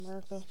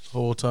America.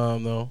 Whole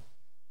time though.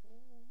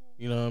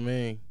 You know what I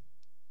mean?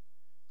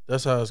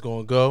 That's how it's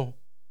gonna go.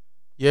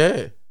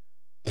 Yeah.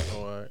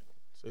 All right.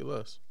 Say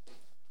less.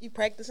 You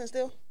practicing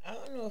still? I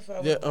don't know if I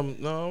would. Yeah.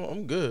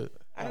 I'm good.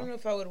 I don't know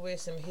if I would wear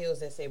some heels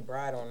that say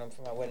bride on them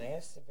for my wedding.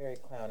 That's very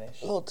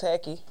clownish. A little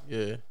tacky.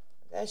 Yeah.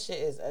 That shit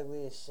is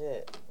ugly as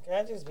shit. Can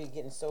I just be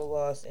getting so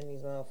lost in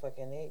these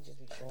motherfucking names? Just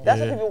be showing. That's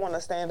what people want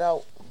to stand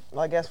out,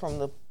 I guess, from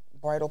the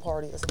bridal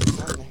party. That's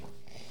exciting.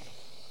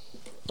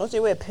 Don't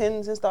you wear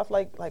pins and stuff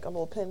like a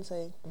little pin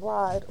say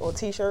bride or a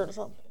t-shirt or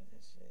something?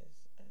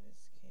 I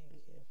just can't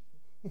get.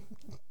 I'm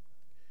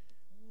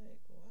like,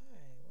 why?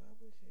 Why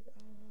would you?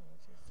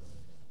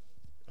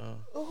 I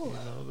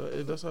don't know. You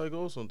know, that's how it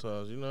goes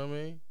sometimes. You know what I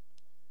mean?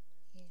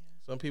 Yeah.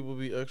 Some people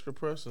be extra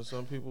pressed and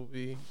some people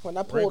be. When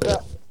I pulled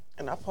up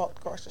and I parked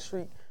across the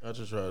street, I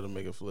just tried to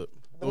make a flip.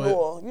 you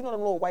know them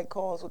little white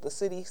cars with the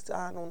city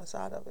sign on the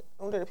side of it?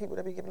 Don't they the people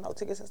that be giving out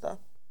tickets and stuff?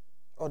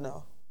 Or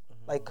no?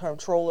 Like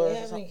controllers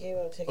or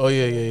something? Oh,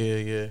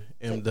 yeah.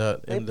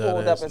 M-Dot. They M-Dot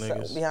pulled up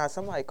niggas. behind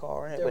somebody's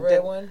car. Right? The but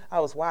red one? I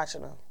was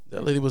watching them.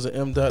 That lady was an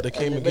M-Dot that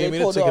came and They gave me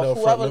the pulled ticket off.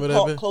 out front. Whoever Remember that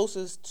parked bit?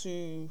 closest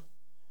to...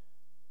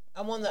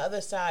 I'm on the other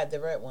side,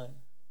 the red one.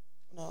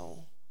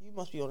 No, you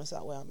must be on the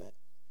side where I'm at.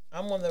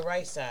 I'm on the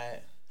right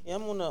side. Yeah,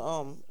 I'm on the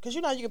cause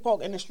you know how you can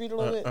park in the street a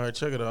little bit. All right,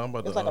 check it out. I'm about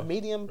It's to. like a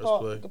medium press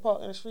park. play. You can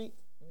park in the street.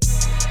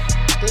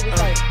 They was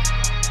like,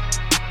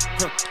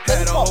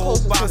 Had a park whole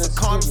closest to box the of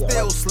condoms, studio,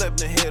 still right?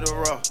 slipping and hit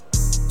her up.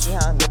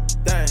 behind it.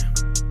 Damn,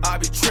 I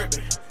be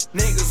tripping.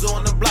 Niggas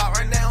on the block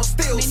right now,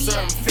 still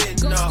serving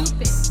fitting up.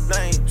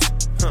 Names,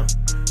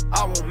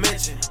 I won't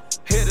mention.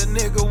 Hit a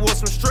nigga with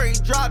some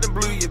straight drop and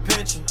blew your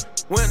pension.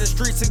 When the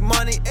streets took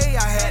money,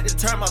 I had to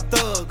turn my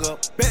thug up.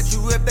 Bet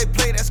you if they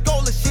play that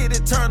Scola shit,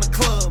 it turn the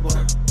club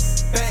up.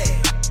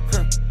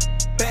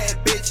 Bad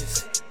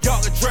bitches.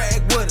 Y'all can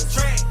drag with us.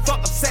 Fuck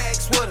up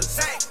sags with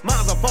us.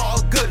 Mine's of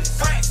all goodies.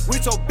 We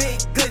so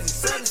big goodies.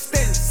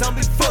 Understanding some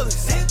be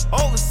foolish.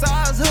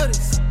 Oversized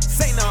hoodies.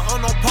 Say nothing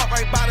on no pop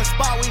right by the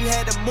spot we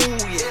had to move,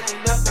 yeah.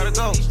 Gotta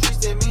go. These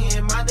streets that me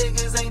and my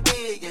niggas ain't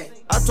dead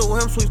yet. I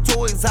told him switch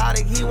to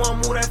exotic, he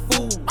won't move that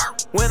food.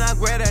 When I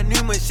grab that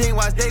new machine,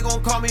 watch they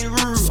gon' call me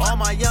rude. All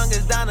my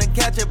youngest down to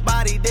catch a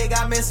body, they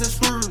got missing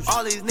screws.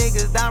 All these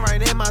niggas down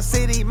right in my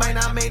city, might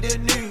not make the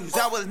news.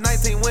 I was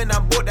 19 when I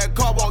bought that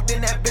car, walked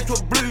in that bitch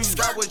with blues.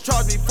 I was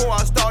charged before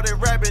I started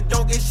rapping,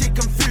 don't get shit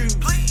confused.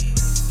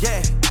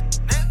 Yeah,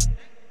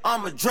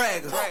 I'm a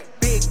dragger,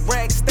 big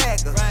rag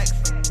stacker,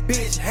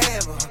 bitch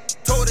haver.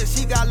 Told her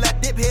she got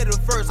let dip hit her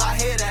first, I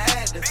had to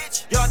add her.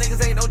 Y'all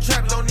niggas ain't no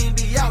trappers, don't even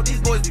be out,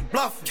 these boys be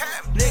bluffing.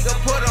 Nigga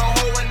put a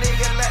hole in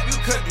your lap, you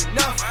couldn't do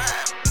nothing.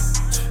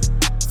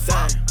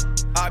 Damn,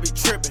 I be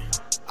tripping.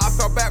 I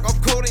fell back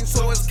off codeine,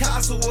 so it's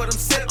castle what I'm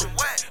sipping.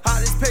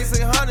 Hottest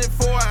pacing 100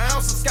 for an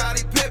ounce of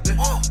Scottie Pippen.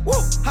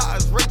 Woo, high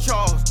as Ray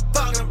Charles,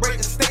 thuggin'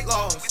 breaking state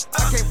laws.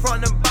 I came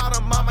from the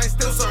bottom, I might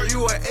still serve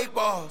you at 8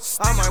 balls.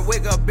 I might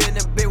wake up in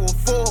the bed with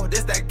 4,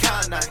 this that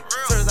kind night.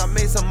 Soon as I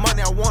made some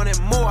money, I wanted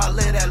more, I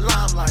live that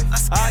limelight.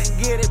 I can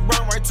get it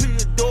run right to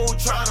your door,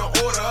 tryna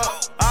order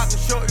up. I can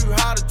show you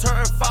how to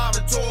turn 5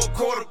 into a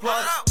quarter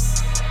plus.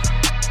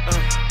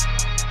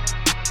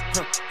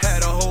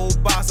 Had a whole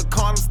box of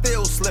condoms,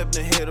 still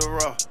slipping and hit her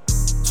up.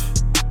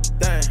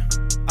 Damn,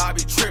 I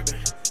be tripping.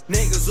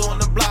 Niggas on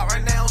the block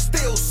right now,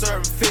 still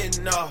serving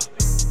fitting up.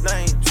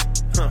 Names,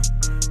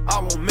 I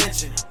won't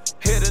mention.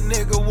 Hit a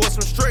nigga with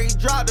some straight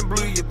drop and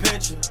blew your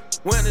pension.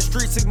 When the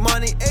streets took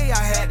money, I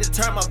had to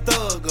turn my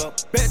thug up.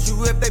 Bet you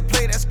if they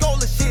play that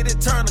Scola shit, it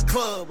turn the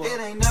club up.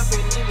 It ain't nothing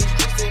in these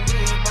streets that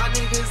me and my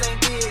niggas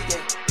ain't dead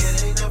yet.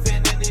 It ain't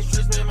nothing in these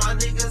streets, man, my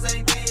niggas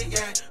ain't dead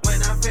yet. When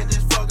I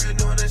finished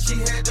fucking on her,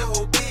 she had the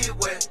whole bed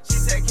wet. She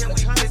said, can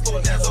we kiss for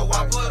that? So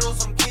I put on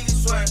some key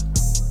sweat.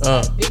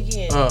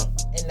 Biggie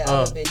and the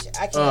other bitch.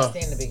 I can't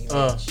stand the Biggie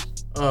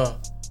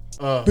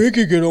bitch.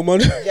 Biggie get on my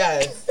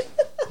Yes.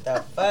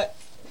 The fuck?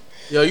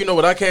 Yo, you know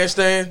what I can't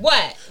stand?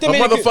 What? A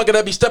motherfucker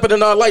that be stepping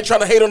in our light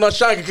trying to hate on our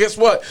shine. Guess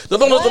what? The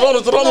loners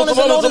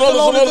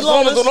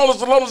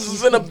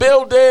is in the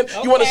building.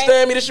 You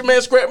understand me? This your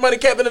man Scrap Money,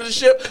 captain of the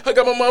ship. I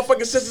got my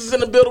motherfucking sisters in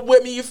the building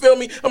with me. You feel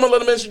me? I'm gonna let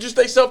them introduce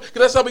themselves because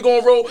that's how we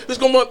gonna roll. This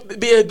gonna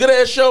be a good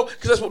ass show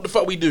because that's what the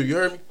fuck we do. You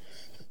heard me?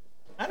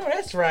 I know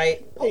that's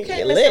right. Okay,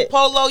 Get Mr. lit.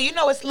 Polo, you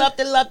know it's love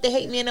to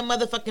hate me in the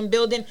motherfucking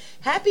building.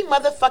 Happy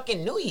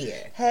motherfucking New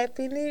Year.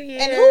 Happy New Year.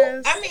 And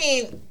who, I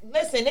mean,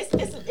 listen, this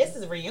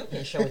is a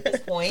reunion show at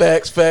this point.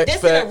 Facts.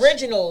 This is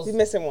originals. We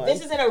missing one. This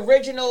is an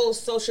original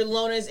Social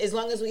Loners. As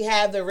long as we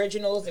have the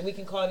originals, and we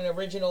can call it an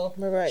original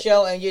Right.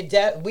 show, and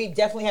we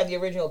definitely have the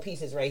original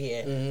pieces right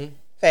here. Mm-hmm.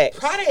 Facts.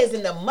 Prada is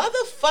in the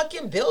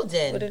motherfucking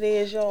building. What it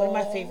is, y'all. One of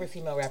my favorite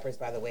female rappers,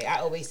 by the way. I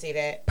always say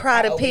that.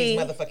 Prada I P.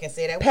 always motherfucking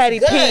say that. Patty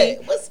What's P.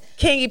 good? What's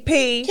Kingy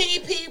P.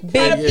 Kingy P? Big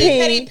Prada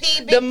P. Patty P.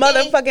 Big The P.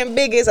 motherfucking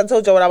biggest. I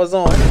told y'all what I was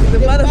on. The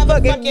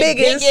motherfucking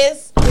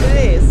biggest. What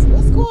it is.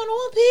 What's going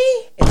on, P?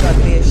 It's about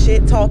to be a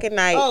shit talking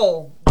night.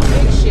 Oh,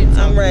 big shit.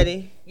 I'm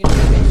ready. You know,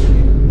 big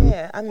shit.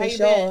 Yeah, I miss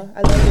you y'all. been?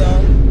 I love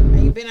y'all. How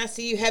you been? I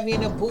see you heavy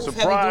in the booth,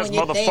 Surprise, heavy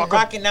doing your thing,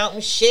 rocking out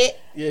and shit.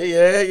 Yeah.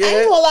 I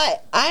ain't gonna lie.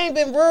 I ain't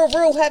been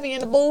real heavy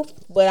in the booth,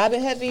 but I've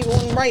been heavy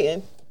when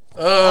writing. I've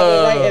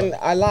been writing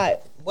a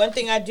lot. One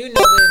thing I do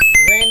know is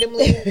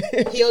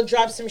randomly he'll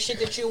drop some shit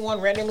that you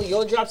want. Randomly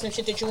you'll drop some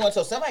shit that you want.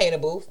 So somebody in the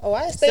booth. Oh,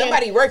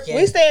 somebody working.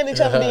 We stay in each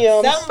other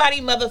DMs.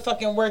 Somebody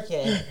motherfucking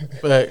working.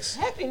 Facts.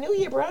 Happy New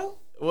Year, bro.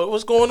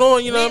 What's going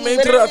on? You know what I mean?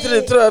 To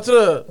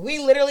the. We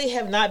literally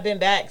have not been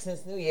back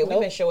since New Year. We've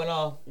been showing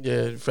off.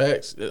 Yeah,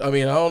 facts. I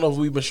mean, I don't know if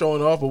we've been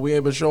showing off, but we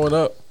ain't been showing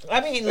up. I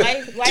mean,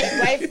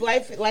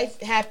 life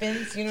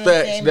happens. You know Facts. what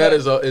I'm saying? That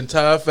is an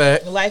entire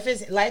fact. Life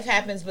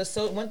happens.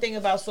 But one thing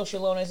about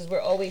Social Lowness is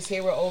we're always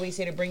here. We're always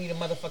here to bring you the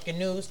motherfucking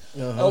news.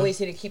 Always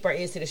here to keep our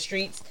ears to the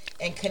streets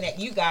and connect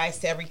you guys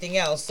to everything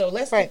else. So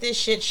let's get this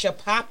shit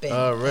popping.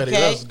 Already,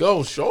 let's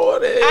go,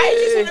 shorty. I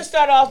just want to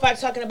start off by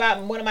talking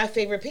about one of my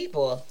favorite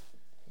people.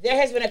 There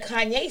has been a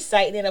Kanye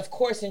sighting, and of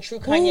course, in true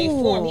Kanye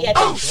form, he had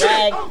to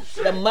drag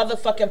the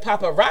motherfucking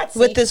paparazzi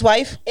with his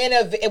wife,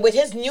 with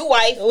his new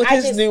wife.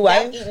 I'm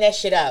eating that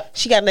shit up.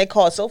 She got in that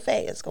car so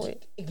fast, go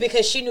ahead,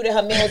 because she knew that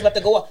her man was about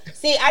to go up.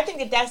 See, I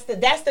think that's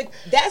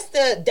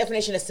the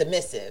definition of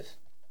submissive.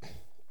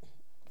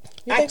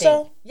 You think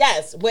so?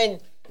 Yes. When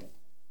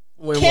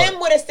Kim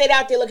would have stayed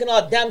out there looking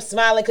all dumb,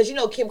 smiling, because you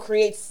know Kim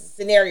creates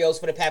scenarios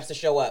for the paps to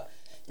show up.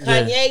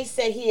 Kanye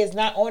said he is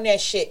not on that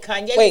shit.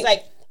 Kanye was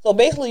like. So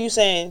basically, you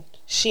saying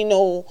she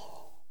know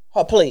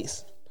her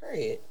place.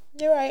 Period.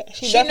 You're right.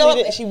 She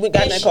definitely did. She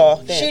got in that car.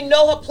 She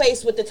know her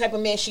place with the type of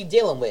man she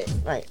dealing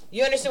with. Right.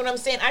 You understand what I'm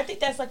saying? I think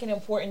that's like an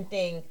important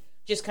thing.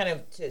 Just kind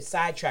of to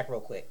sidetrack real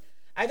quick.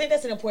 I think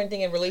that's an important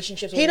thing in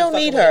relationships. He don't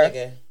need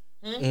her.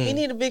 He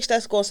need a bitch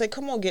that's gonna say,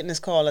 "Come on, get in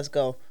this car. Let's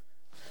go."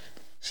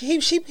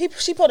 She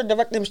supposed to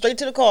direct them straight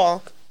to the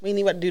car. We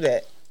need to do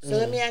that. So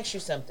let me ask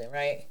you something,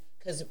 right?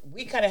 Because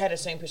we kind of had the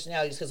same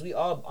personalities. Because we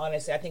all,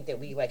 honestly, I think that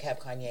we like have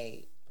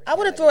Kanye. I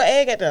would have threw an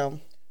egg at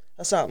them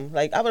or something.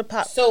 Like I would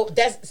pop. So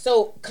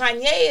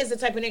Kanye is the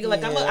type of nigga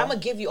like I'm gonna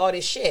give you all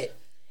this shit,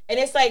 and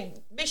it's like,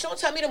 bitch, don't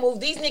tell me to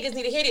move. These niggas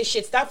need to hear this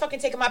shit. Stop fucking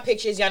taking my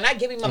pictures. Y'all not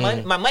giving my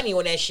money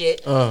on that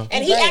shit.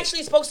 And he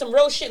actually spoke some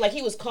real shit. Like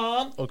he was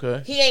calm.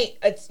 Okay. He ain't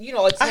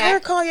attack. I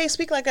heard Kanye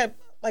speak like that,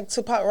 like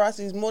to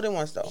paparazzis more than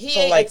once though. He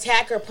ain't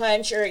attack or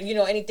punch or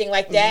anything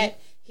like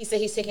that. He said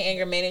he's taking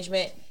anger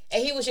management.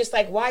 And he was just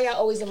like, why y'all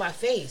always in my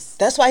face?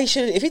 That's why he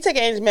should. If he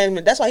taking anger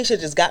management, that's why he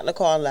should just got in the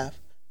car and left.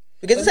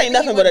 Because this ain't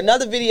nothing but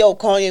another video of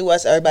Kanye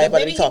West. Everybody about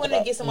to be talking about. Maybe he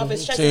wanted to get some off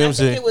his chest.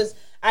 And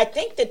I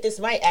think that this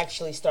might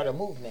actually start a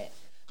movement.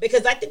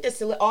 Because I think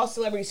that all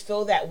celebrities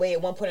feel that way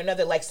at one point or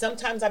another. Like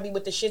sometimes I be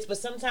with the shits, but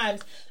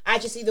sometimes I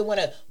just either want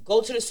to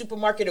go to the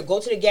supermarket or go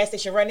to the gas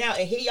station right now,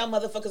 and here y'all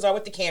motherfuckers are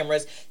with the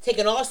cameras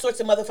taking all sorts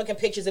of motherfucking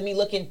pictures of me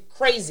looking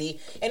crazy,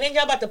 and then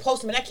y'all about to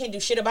post them, and I can't do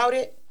shit about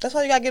it. That's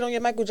why you gotta get on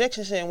your Michael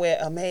Jackson shit and wear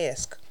a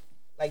mask.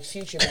 Like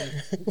Future.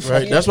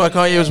 Right. That's why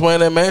Kanye was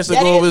wearing that mask to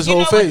go over his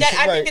whole face.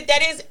 I think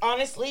that is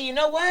honestly, you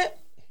know what?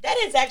 That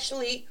is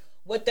actually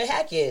what the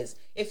heck is.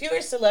 If you're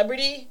a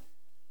celebrity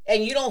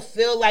and you don't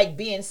feel like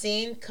being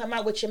seen, come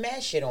out with your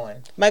mask shit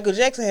on. Michael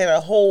Jackson had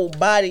a whole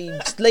body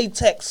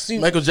latex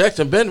suit. Michael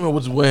Jackson Benjamin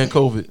was wearing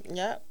COVID.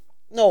 Yeah.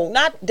 No,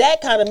 not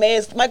that kind of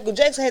mask. Michael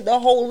Jackson had the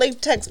whole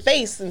latex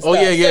face and stuff.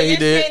 Oh, yeah, so he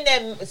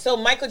did. So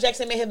Michael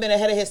Jackson may have been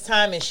ahead of his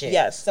time and shit.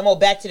 Yes. Some old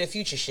Back to the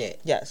Future shit.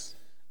 Yes.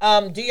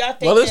 Do y'all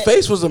think his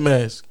face was a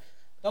mask.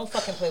 Don't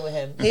fucking play with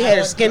him. He had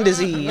a skin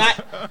disease.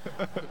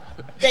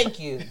 Thank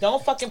you.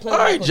 Don't fucking play with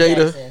Michael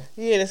Jada. Jackson.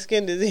 He had a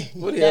skin disease.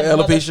 What do you have,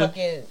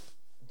 alopecia?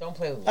 Don't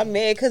play with me. I'm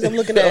mad because I'm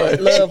looking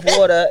at Love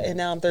Water and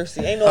now I'm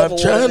thirsty. Ain't no I'm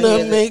trying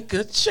to make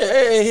a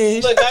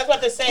change. Look, I was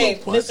about to say,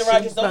 Mr.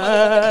 Rogers, don't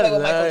motherfucking play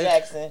with Michael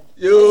Jackson.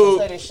 You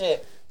play this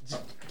shit.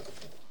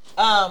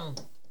 All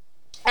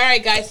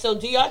right, guys. So,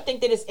 do y'all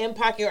think that it's in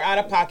pocket or out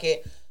of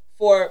pocket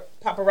for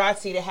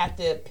paparazzi to have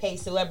to pay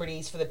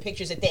celebrities for the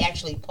pictures that they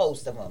actually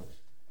post of them?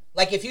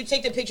 Like, if you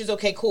take the pictures,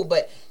 okay, cool.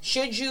 But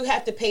should you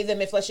have to pay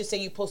them if, let's just say,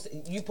 you post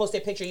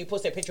their picture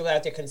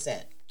without their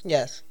consent?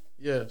 Yes.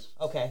 Yes.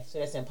 Okay, so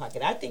that's in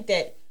pocket. I think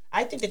that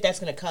that's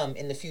gonna come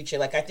in the future.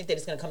 Like, I think that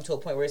it's gonna come to a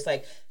point where it's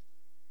like,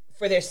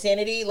 for their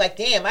sanity, like,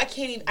 damn, I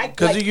can't even.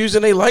 Because you're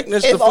using their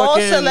likeness to fucking if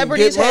all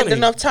celebrities get money. had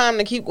enough time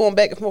to keep going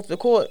back and forth to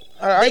court,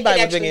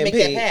 everybody would be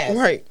getting paid.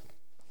 Right.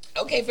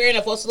 Okay, fair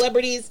enough. Well,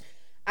 celebrities,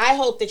 I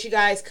hope that you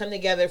guys come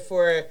together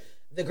for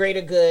the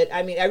greater good.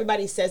 I mean,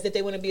 everybody says that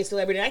they want to be a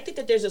celebrity, and I think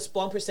that there's a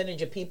small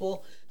percentage of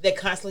people that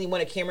constantly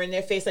want a camera in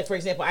their face. Like, for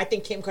example, I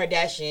think Kim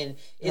Kardashian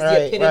is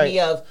the epitome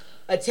of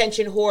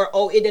attention whore.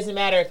 Oh, it doesn't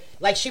matter.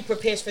 Like, she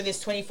prepares for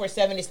this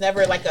 24/7. It's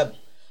never like a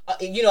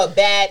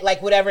bad,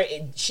 like, whatever.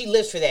 She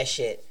lives for that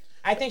shit.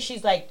 I think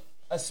she's like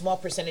a small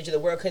percentage of the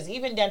world, because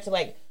even down to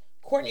like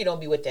Courtney don't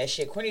be with that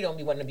shit. Courtney don't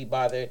be wanting to be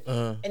bothered,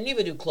 and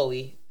neither do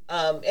Khloe,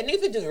 and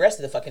neither do the rest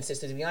of the fucking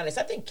sisters. To be honest,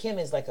 I think Kim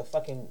is like a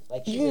fucking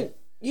like.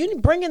 You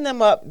bringing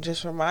them up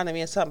just reminded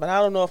me of something, but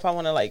I don't know if I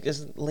want to like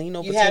just lean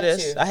over to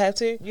this. I have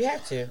to. You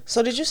have to.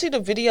 So did you see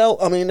the video?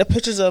 I mean, the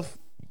pictures of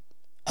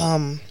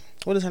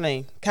what is her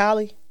name?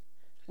 Kylie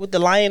with the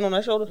lion on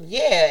her shoulder.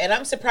 Yeah, and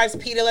I'm surprised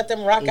Peter let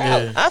them rock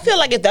out. I feel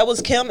like if that was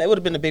Kim, it would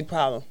have been a big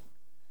problem.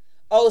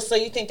 Oh, so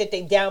you think that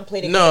they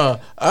downplayed it? Nah,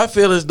 I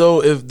feel as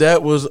though if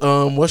that was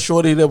what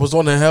shorty that was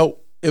on The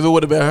Help, if it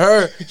would have been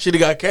her, she'd have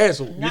got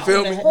canceled. You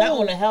feel me? Not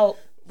on The Help.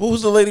 Who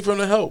was the lady from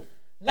The Help?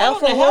 Not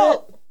on The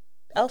Help.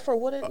 Alfred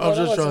Woodard? I was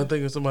just trying to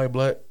think of somebody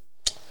black.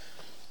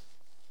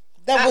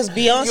 That was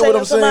Beyonce You know what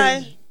I'm or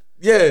somebody? saying?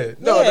 Yeah.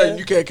 No, Yeah.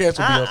 you can't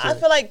cancel Beyonce. I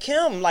feel like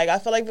Kim. Like, I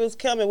feel like if it was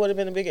Kim, it would have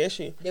been a big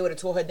issue. They would have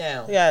tore her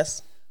down.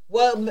 Yes.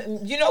 Well,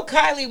 you know,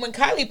 Kylie, when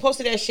Kylie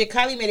posted that shit,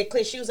 Kylie made it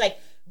clear. She was like,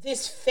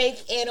 this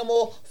fake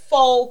animal,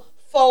 faux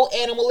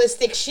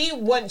animalistic. She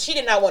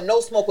did not want no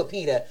smoke with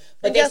Peter.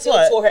 But they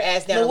still tore her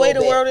ass down. The way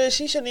the world is,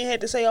 she shouldn't even have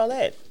to say all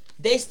that.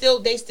 They still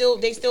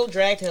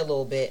dragged her a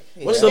little bit.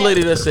 What's the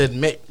lady that said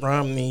Mitt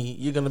Romney?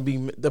 You're gonna be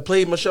that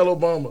played Michelle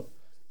Obama.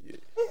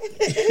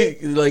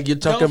 Like you're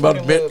talking Don't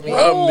about Mitt fucking with me.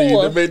 Romney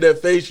Oh. that made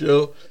that face,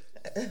 yo.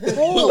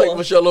 Look like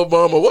Michelle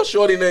Obama. What's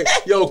shorty name?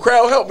 Yo,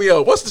 crowd, help me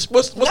out. What's the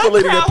lady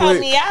that Crowd, help played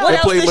me out. What that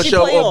else played did she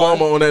Michelle play on?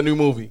 Obama on that new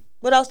movie?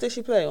 What else did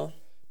she play on?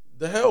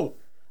 The Help.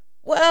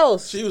 What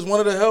else? She was one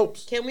of the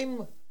helps. Can we?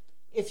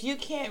 If you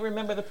can't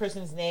remember the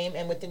person's name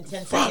and within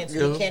 10 Fuck, seconds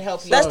yo. we can't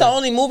help you. That's the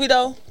only movie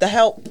though. The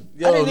Help.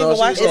 Yo, I didn't even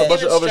watch she was on a that.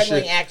 bunch of other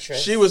Struggling shit.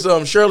 actress. She was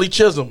Shirley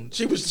Chisholm.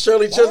 She was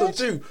Shirley Chisholm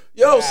too.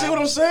 Yo, see what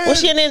I'm saying? Was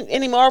she in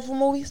any Marvel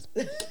movies?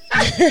 Not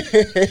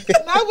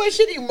with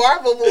shitty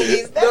Marvel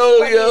movies. That's No,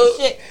 funny yo. as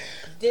shit.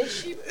 Did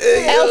she?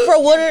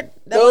 Alfred Woodard.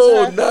 That was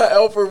No, her. not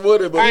Alfred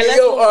Woodard. But All right, let's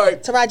yo, move all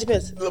right. Taraji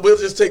P. We'll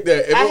just take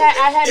that.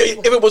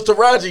 If it was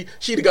Taraji,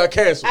 she'd have got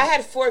canceled. I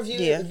had 4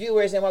 Yeah.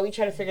 viewers, and while we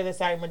try to figure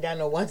this out, I went down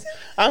to one.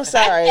 I'm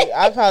sorry.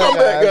 I Come back,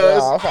 apologize.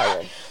 guys. I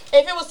apologize.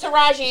 If it was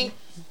Taraji,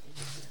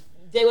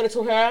 they would have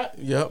tore her out.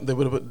 Yep, they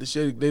would have.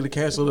 They'd have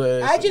canceled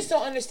her. I just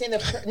don't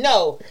understand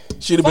no.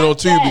 She'd have been on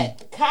Fuck Tubi.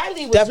 that.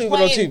 Kylie was Definitely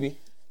been on playing, Tubi.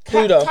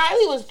 Pluto.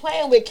 Kylie was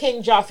playing with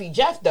King Joffrey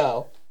Jeff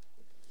though.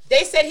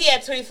 They said he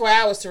had 24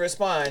 hours to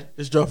respond.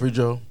 It's Joffrey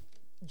Joe.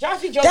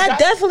 Joffrey Joe. That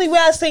definitely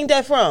where I seen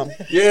that from.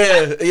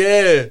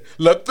 Yeah.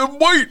 Let them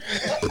wait.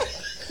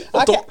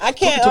 I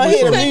can't Talk to me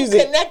hear the some.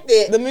 music.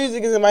 Connected. The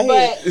music is in my But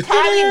head.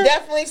 Kylie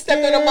definitely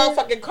stepped on the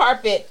motherfucking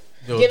carpet,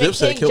 Yo, giving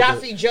Dipset King killed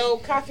Joffrey Joe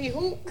coffee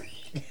who?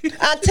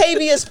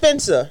 Octavia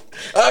Spencer.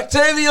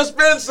 Octavia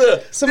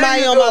Spencer.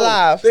 Somebody There you on my go.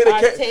 live. They the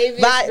Octavia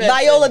Spencer.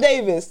 Viola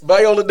Davis.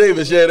 Viola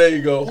Davis. Yeah, there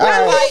you go.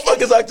 right. Who the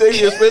fuck is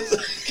Octavia Spencer?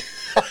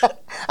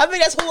 I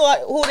think that's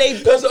who they.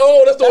 That's the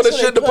one that That's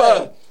shit the who they pie.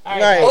 put. All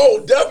Right.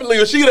 Oh, definitely.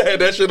 If she'd have had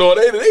that shit on,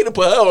 they'd have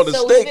put her on the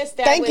So we've steak.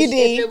 established Thank you,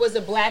 D. if it was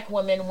a black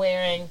woman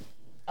wearing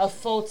a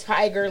full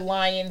tiger,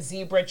 lion,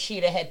 zebra,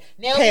 cheetah head.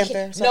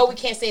 Panther, No, we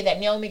can't say that.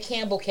 Naomi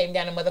Campbell came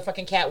down a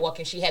motherfucking catwalk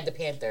and she had the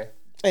panther.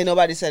 Ain't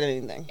nobody said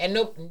anything. And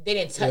no, they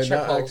didn't touch Yeah,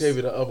 her not post.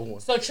 Octavia, the other one.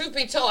 So truth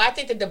be told, I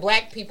think that the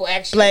black people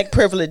actually Black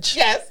privilege.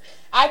 Yes,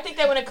 I think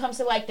that when it comes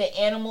to like the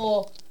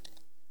animal,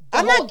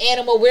 I'm whole not-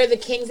 animal. We're the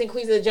kings and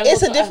queens of the jungle.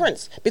 It's a So,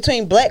 difference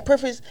between black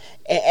privilege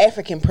and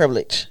African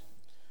privilege.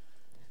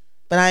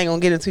 But I ain't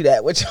gonna get into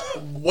that, which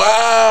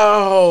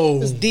Wow.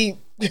 is deep.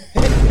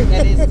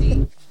 that is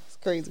the It's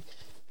crazy.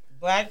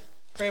 black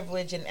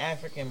privilege and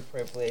African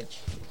privilege.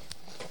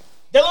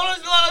 Shout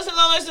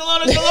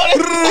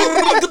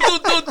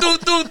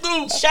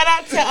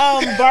out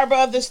to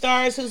Barbara of the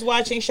Stars who's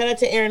watching. Shout out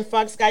to Aaron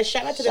Fox, guys.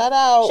 Shout out to Shout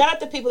out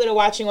to people that are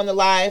watching on the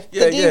live. D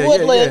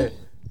Woodland.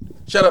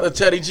 Shout out to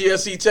Teddy,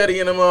 GSC Teddy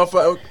in the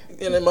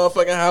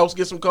motherfucking house.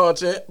 Get some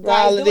content.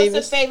 Guys, Viola do us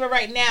Davis. a favor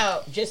right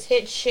now. Just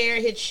hit share.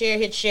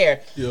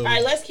 Yo. All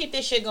right, let's keep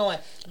this shit going.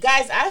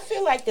 Guys, I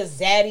feel like the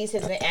Zaddies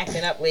has been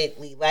acting up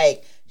lately.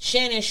 Like,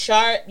 Shannon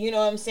Sharp, you know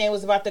what I'm saying,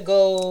 was about to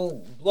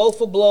go blow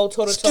for blow,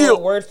 toe to toe, Skill.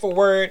 word for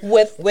word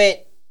With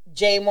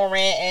Jay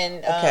Moran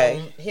and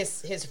Okay.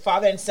 his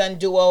father and son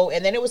duo.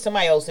 And then it was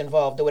somebody else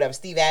involved or whatever,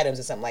 Steve Adams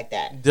or something like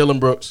that.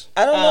 Dylan Brooks.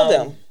 I don't know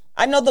them.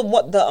 I know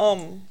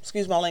the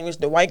excuse my language,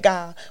 the white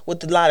guy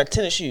with a lot of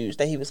tennis shoes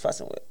that he was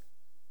fussing with.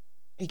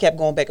 He kept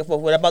going back and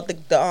forth with about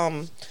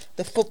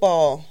the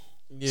football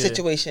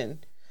situation.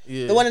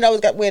 Yeah. The one that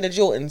always got wearing the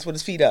Jordans with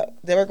his feet up.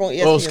 They were going.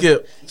 Oh,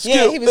 Skip.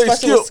 Yeah, he was Skip.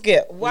 fussing with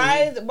Skip.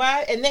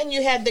 Why? And then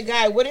you had the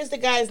guy. What is the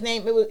guy's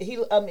name? It was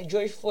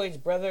George Floyd's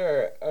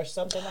brother or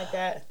something like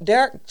that.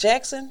 Derek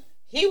Jackson.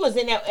 He was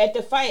in that at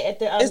the fight at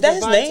the. Is that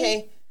his Devontae-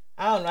 name?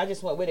 I don't know. I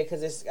just went with it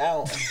because it's. I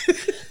don't.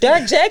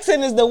 Derek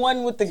Jackson is the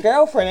one with the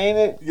girlfriend, ain't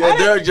it? Yeah,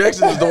 Derek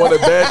Jackson is the one that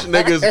bashed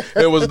niggas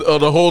and was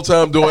the whole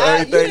time doing You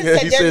everything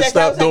just he Derek said Jackson. I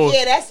stop was like, doing.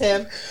 yeah, that's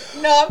him.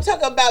 No, I'm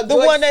talking about The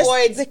George one that's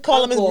Floyd's they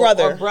call him his uncle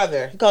brother. or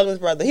brother. He called him his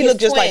brother. He His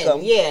looked just like twin,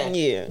 him. yeah.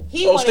 Yeah.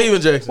 He Oh, wanted-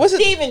 Steven Jackson. What's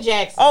it? Steven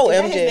Jackson. Oh, Is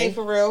that MJ. his name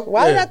for real?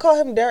 Why did Yeah. I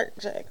call him Derek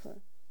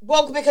Jackson?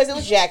 Well, because it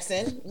was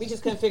Jackson. We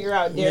just couldn't figure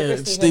out Derek Yeah, or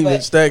Steven. Steven,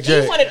 But Stack he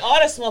Jack. wanted all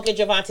the smoke at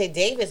Javante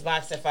Davis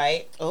boxing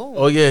fight.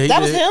 Oh yeah, he That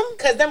did. was him?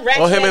 Because them rats.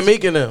 Oh, him and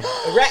Meek and them.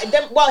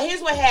 Well, here's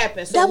what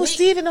happened. So That was Meek-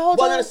 Steven the whole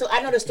well, time? no, so I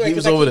know the story He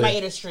because was I over keep my there.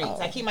 ear to the streets.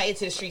 I keep my ear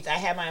to the streets. I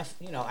have my,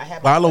 I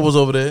have my. Lilo was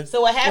over there.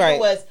 So what happened Right.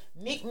 was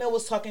Meek Mill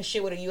was talking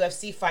shit with a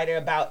UFC fighter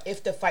about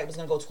if the fight was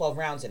gonna go 12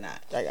 rounds or not.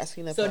 I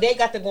seen that. So part. they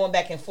got to going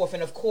back and forth,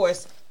 and of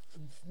course,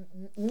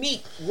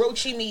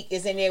 Rochi Meek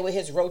is in there with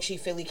his Rochi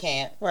Philly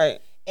camp. Right.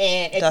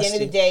 And at Dusty. the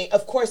end of the day,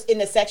 of course, in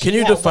the section, Can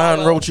you have define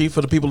Wallow. Rochi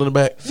for the people in the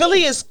back?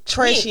 Philly is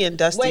trashy and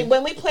dusty.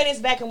 When we play this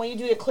back and when you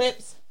do the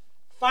clips,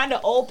 find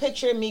an old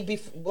picture of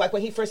Meek like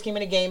when he first came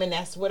in the game, and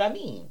that's what I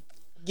mean.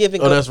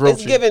 That's Rochi.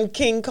 It's giving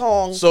King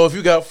Kong. So if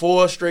you got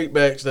 4 straight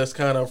backs, that's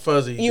kind of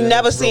fuzzy. You then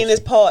never it's seen Rochi. his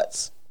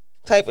parts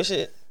type of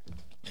shit.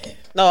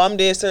 No, I'm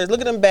dead serious.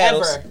 Look at them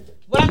battles. Ever.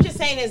 What I'm just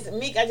saying is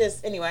Meek.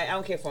 Anyway, I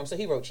don't care for him, so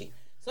he Rochi.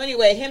 So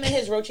anyway, him and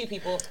his Rochi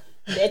people.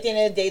 At the end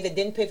of the day, they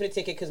didn't pay for the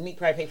ticket because Meek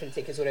probably paid for the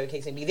tickets, whatever the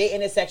case may be. They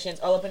in the sections,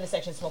 all up in the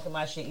section, smoking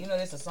my shit. You know,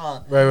 this is a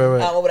song, Right.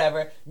 or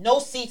whatever. No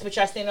seats, but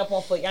y'all standing up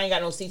on foot. Y'all ain't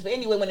got no seats. But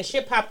anyway, when the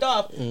shit popped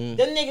off, them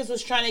niggas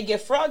was trying to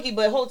get froggy,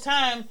 but the whole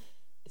time,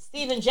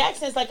 Steven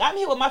Jackson's like, I'm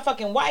here with my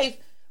fucking wife.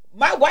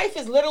 My wife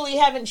is literally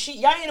y'all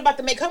ain't about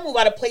to make her move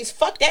out of place.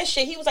 Fuck that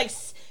shit. He was like,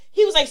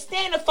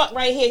 stand the fuck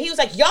right here. He was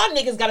like, y'all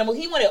niggas gotta move.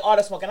 He wanted all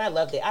the smoke, and I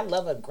loved it. I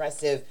love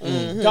aggressive,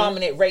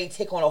 dominant, ready to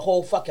take on a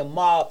whole fucking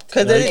mob.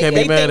 Because No, you can't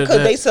be mad at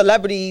that. they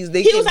celebrities.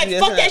 He was like,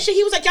 fuck that shit.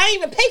 He was like, y'all ain't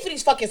even pay for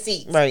these fucking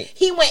seats. Right.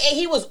 He went and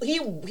he was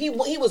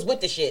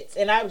with the shits,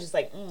 and I was just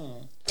like,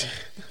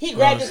 He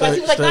grabbed his wife. He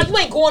was like, no, you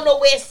ain't going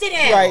nowhere. Sit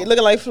down. Right,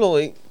 looking like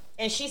Floyd.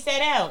 And she sat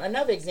down.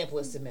 Another example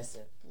of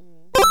submissive.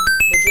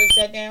 Would you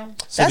have sat down?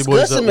 That's City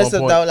Boys good up 1 submissive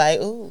point. though. Like,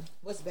 ooh.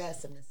 What's bad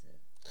submissive?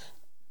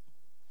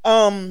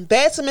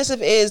 Bad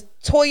submissive is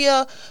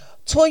Toya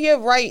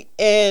Wright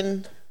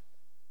and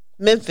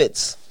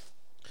Memphis.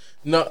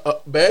 No,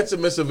 bad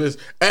submissive is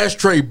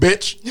ashtray,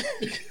 bitch.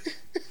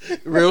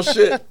 Real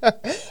shit.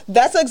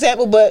 That's an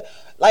example, but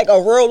like a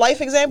real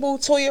life example,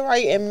 Toya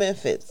Wright and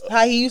Memphis.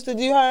 How he used to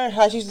do her,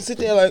 how she used to sit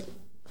there like,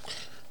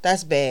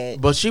 that's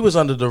bad. But she was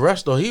under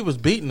duress though. He was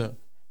beating her.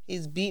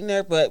 He's beating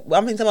her, but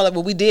I'm talking about like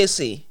what we did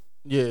see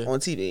Yeah. on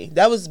TV.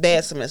 That was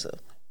bad submissive.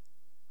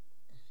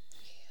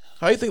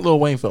 How you think Lil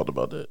Wayne felt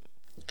about that?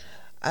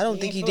 I don't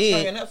think he ain't feel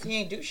strong did. enough. He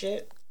ain't do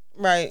shit.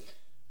 Right.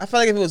 I feel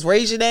like if it was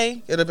Ray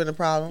J, it'd have been a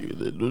problem.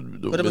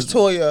 But it was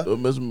Toya.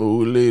 Miss Mo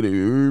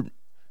lady.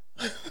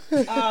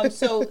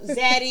 So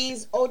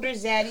zaddies, older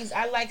zaddies,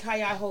 I like how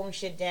y'all holding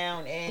shit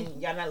down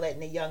and y'all not letting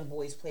the young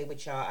boys play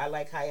with y'all. I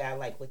like how y'all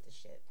like with the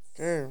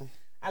shit.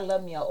 I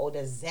love me an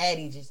older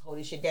zaddy just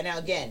holding shit down. Now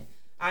again,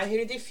 I'm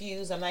here to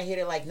diffuse. I'm not here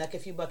to like knuck a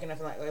few buck enough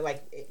or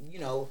like you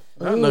know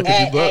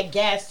add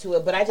gas to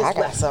it. But I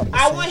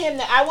want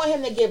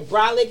him to get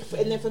brolic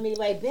and then for me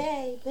like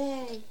babe.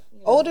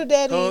 Older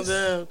daddies.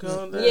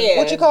 Calm down. Yeah.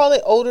 What you call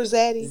it? Older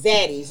zaddies?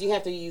 Zaddies. You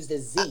have to use the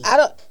Z.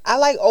 I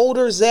like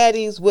older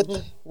zaddies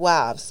with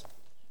wives.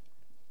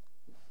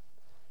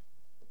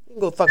 You can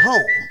go fuck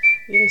home.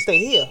 You can stay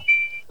here.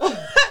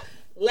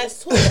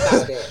 Let's talk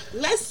about it.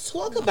 Let's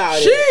talk about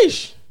it.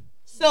 Sheesh.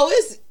 So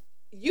it's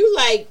you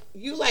like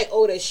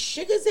older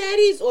sugar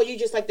zaddies or you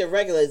just like the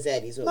regular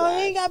zaddies with No, you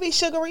ain't gotta be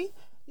sugary.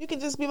 You can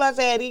just be my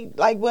zaddy.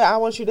 Like, well, I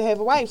want you to have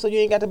a wife, so you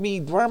ain't got to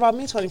be worrying about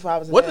me 24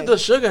 hours a day. What did the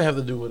sugar have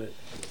to do with it?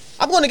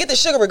 I'm going to get the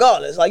sugar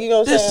regardless. Like, you know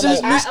what I'm This saying?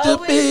 is Like, I Mr.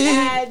 always Big.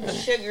 add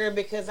sugar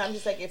because I'm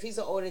just like if he's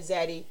an older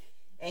zaddy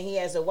and he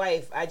has a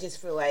wife, I just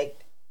feel like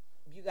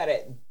you got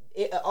an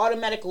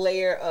automatic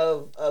layer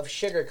of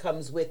sugar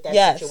comes with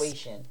that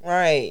situation.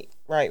 Right.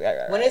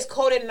 When it's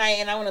cold at night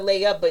and I want to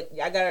lay up, but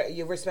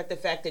you respect the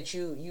fact that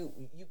you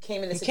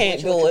came in the situation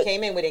can't do you it.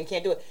 came in with it and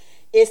can't do it.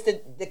 It's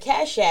the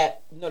Cash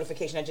App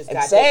notification I just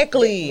got.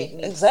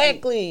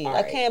 Exactly. All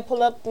I right. can't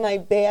pull up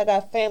like, babe, I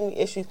got family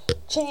issues.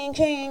 Ching,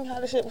 ching.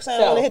 How the shit sound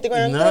So, when it hit the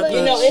ground? nothing.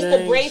 You know, it's the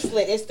Change.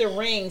 bracelet, it's the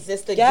rings,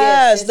 it's the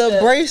Yes, gifts, the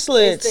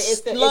bracelets.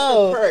 it's the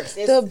Love. perks,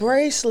 the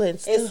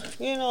bracelets. it's-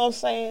 You know what I'm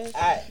saying?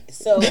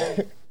 So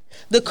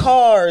The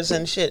cars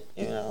and shit,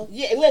 you know?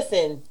 yeah,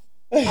 listen,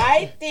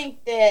 I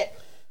think that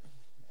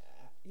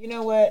you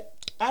know what?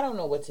 I don't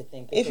know what to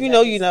think. If because you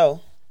know, I you just- know.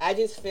 I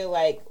just feel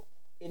like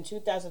in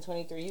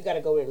 2023, you got to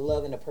go where the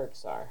love and the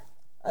perks are.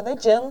 Are they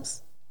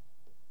gems?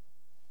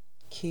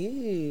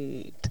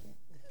 Cute.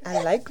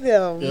 I like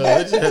them.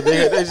 Yeah, they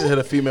just had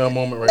a female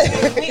moment right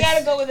there. We got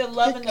to go where the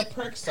love and the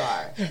perks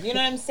are. You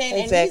know what I'm saying?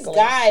 And Exactly. these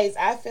guys,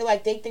 I feel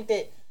like they think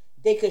that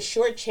they could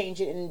shortchange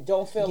it and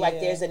don't feel like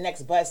Yeah. there's a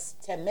next bus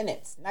 10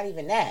 minutes. Not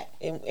even that.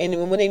 And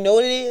when they know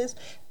what it is,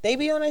 they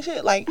be on that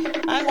shit. Like, I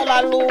ain't gonna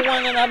lie, the little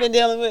one that I've been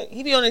dealing with,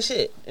 he be on that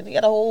shit. And he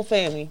got a whole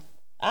family.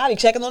 I be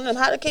checking on them.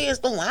 How the kids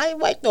doing? How your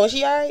wife doing?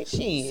 She alright?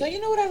 Shit. So you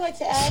know what I'd like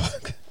to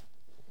ask?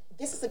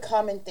 This is a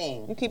common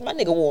thing. You keep my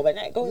nigga warm at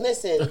night. Go ahead.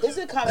 Listen, this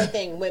is a common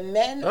thing when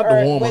men Not the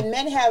are warmer. when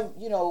men have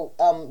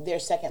their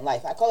second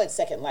life. I call it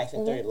second life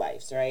and third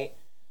lives, right?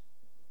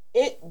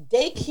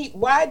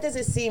 Why does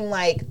it seem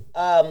like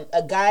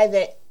a guy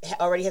that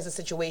already has a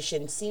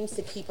situation seems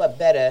to keep up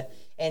better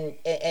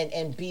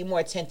and be more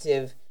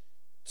attentive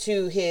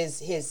to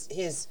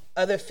his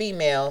other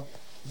female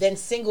than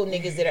single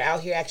niggas that are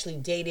out here actually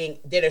dating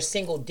dating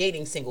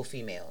single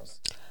females?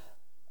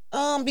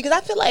 Because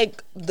I feel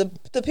like the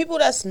people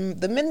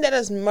the men that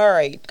is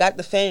married got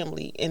the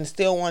family and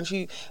still want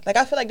you. Like,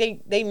 I feel like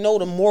they know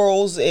the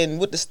morals and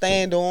what to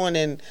stand on,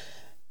 and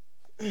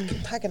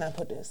how can I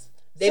put this?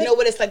 They know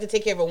what it's like to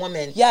take care of a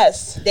woman.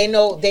 Yes. They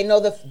know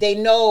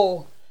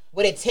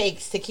what it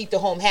takes to keep the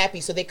home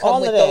happy, so they come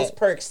All with of that. those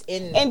perks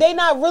in. And they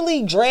not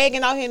really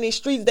dragging out here in these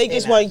streets. They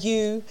just want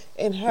you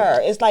and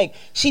her. It's like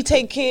she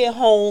take care of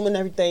home and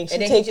everything. She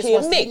and then take he just care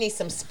of wants to me. need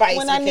some spice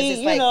When I because need, it's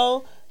you like,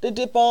 know, to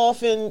dip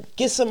off and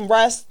get some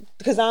rest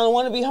because I don't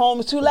want to be home.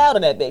 It's too loud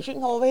in that bitch. You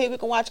can come over here. We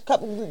can watch a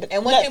couple.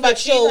 And one thing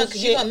about you,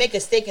 you're gonna make a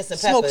steak and some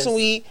peppers. Smoke some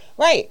weed,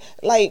 right?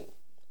 Like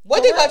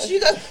one thing about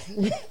you,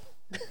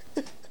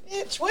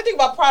 bitch. One thing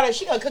about Prada,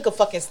 she gonna cook a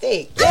fucking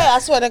steak. Yeah, I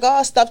swear to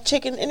God, stuffed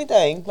chicken,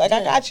 anything. Like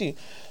I got you,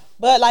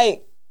 but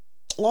like.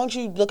 As long as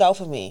you look out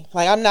for me.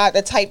 Like, I'm not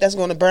the type that's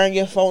going to burn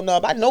your phone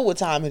up. I know what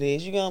time it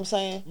is. You know what I'm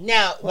saying?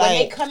 Now, when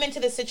they come into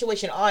the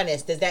situation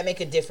honest, does that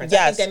make a difference?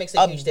 Yes, I think that makes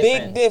a huge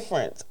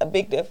difference. A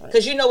big difference.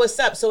 Because you know what's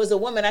up. So as a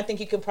woman, I think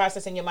you can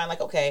process in your mind,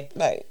 like, okay,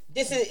 right.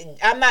 This is,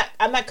 I'm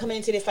not coming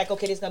into this like,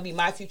 okay, this is going to be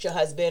my future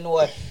husband,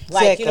 or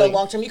like, you know,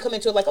 long term. You come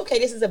into it like, okay,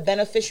 this is a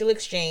beneficial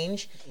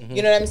exchange. Mm-hmm.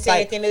 You know what I'm saying?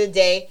 Like, at the end of the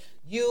day,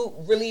 you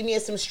relieve me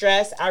of some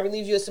stress. I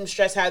relieve you of some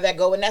stress. How that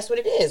go? And that's what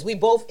it is. We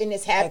both in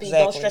this happy. Exactly.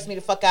 Don't stress me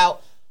the fuck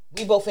out.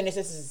 We both in this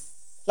is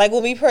like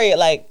when we pray,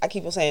 like I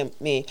keep on saying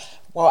me,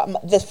 well,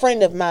 this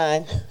friend of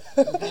mine,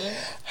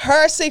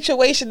 her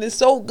situation is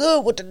so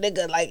good with the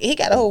nigga. Like he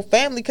got a whole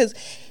family because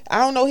I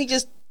don't know, he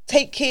just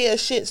take care of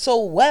shit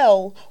so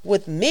well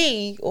with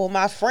me or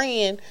my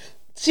friend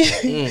to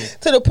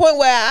the point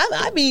where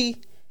I be.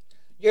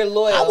 You're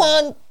loyal. I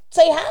want to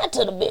say hi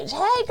to the bitch.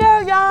 Hey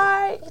girl,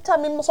 y'all. You tell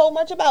me so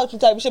much about you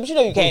type of shit, but you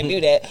know you can't do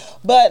that.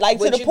 But like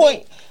to the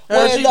point.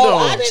 Where though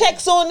I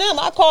checks on them,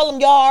 I call them,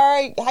 y'all all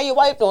right? How your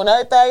wife doing?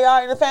 Everything y'all all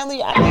right in the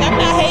family? I'm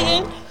not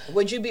hating.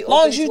 Would you be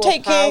long as you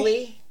take care?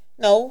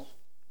 No.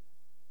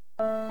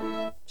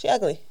 She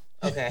ugly.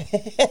 Okay.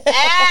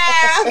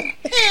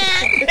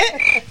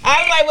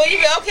 I'm like, well, you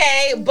be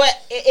okay, but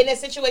in a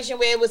situation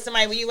where it was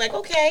somebody where you like,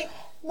 okay,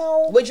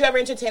 no. Would you ever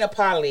entertain a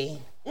poly?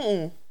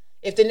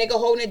 If the nigga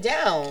holding it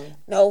down?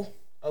 No.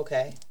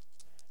 Okay.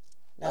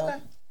 No. Okay.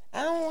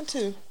 I don't want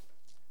to.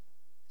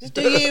 Just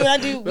do you and I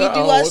do. We do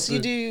us. You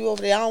do you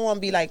over there. I don't want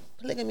to be like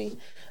polygamy.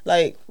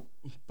 Like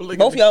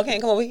both of y'all can't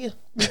come over here.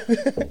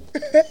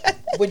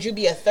 Would you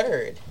be a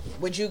third?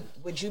 Would you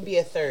be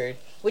a third?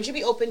 Would you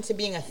be open to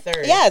being a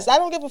third? Yes, I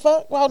don't give a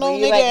fuck. Well, no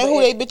nigga like, and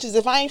who they bitches.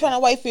 If I ain't trying to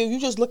wife you, you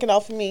just looking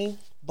out for me.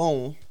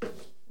 Boom.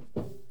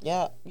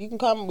 Yeah, you can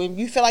come when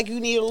you feel like you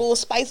need a little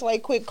spice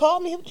right quick. Call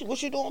me.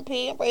 What you doing,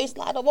 P? Raise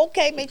lot of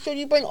okay. Make sure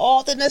you bring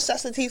all the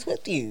necessities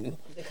with you.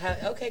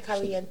 Okay,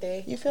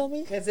 caliente. You feel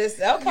me? Because it's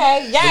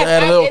okay. Yes,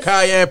 add a little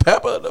cayenne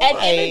pepper. At the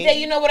end of the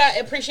day, you know what I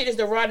appreciate is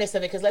the rawness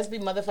of it. Because let's be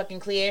motherfucking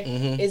clear,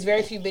 there's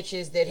very few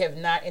bitches that have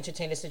not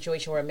entertained a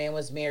situation where a man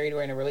was married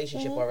or in a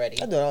relationship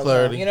already. I do it all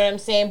the time. You know what I'm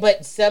saying?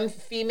 But some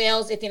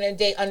females, at the end of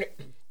the day,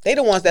 they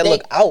the ones that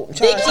look out.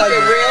 They keep it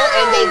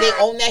real and they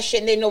own that shit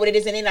and they know what it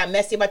is and they're not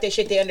messy about their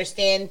shit. They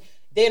understand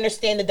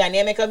the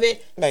dynamic of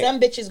it. Right. Some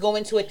bitches go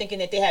into it thinking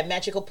that they have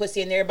magical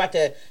pussy and they're about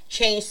to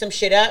change some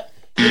shit up.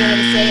 You know what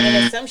I'm saying? And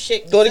then some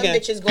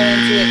bitches go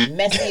into it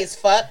messy as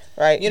fuck.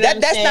 Right. You know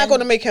that's not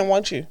going to make him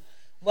want you.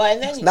 Well,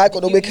 and then it's not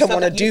going to make him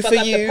want to do for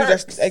you.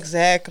 That's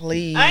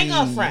exactly. I ain't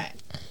gonna front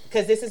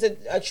because this is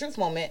a truth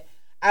moment.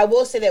 I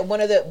will say that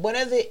one of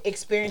the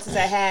experiences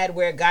I had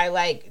where a guy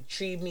like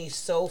treated me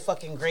so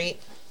fucking great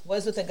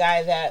was with a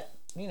guy that,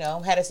 you know,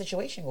 had a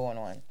situation going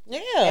on.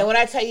 Yeah. And when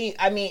I tell you,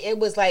 I mean, it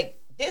was like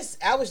this.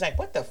 I was like,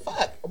 what the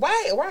fuck?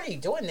 Why are you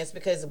doing this?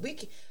 Because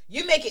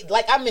you make it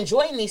like I'm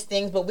enjoying these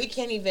things, but I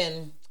can't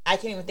even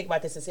think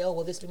about this and say, oh,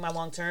 will this be my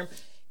long term?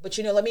 But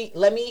you know,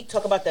 let me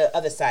talk about the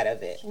other side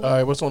of it. All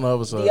right, what's on the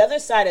other side? The other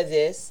side of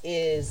this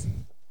is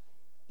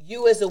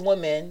you as a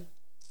woman,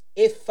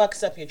 it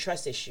fucks up your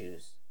trust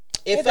issues.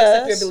 It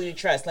fucks up your ability to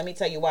trust. Let me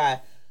tell you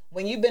why.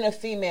 When you've been a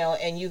female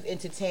and you've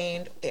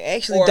entertained, it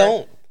actually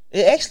don't.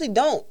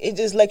 It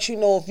just lets you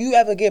know if you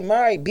ever get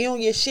married, be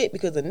on your shit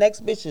because the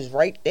next bitch is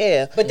right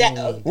there, but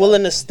that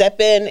willing to step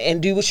in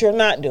and do what you're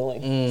not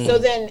doing. So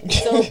then,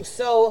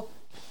 so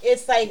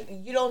it's like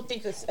you don't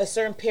think a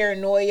certain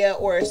paranoia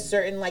or a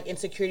certain like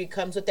insecurity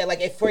comes with that.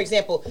 Like, if, for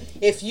example,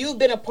 if you've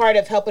been a part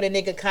of helping a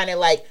nigga kind of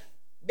like.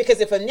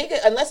 Because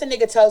unless a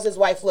nigga tells his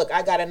wife, look,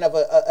 I got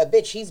another a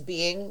bitch, he's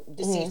being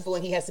deceitful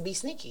and he has to be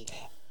sneaky,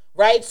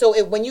 right?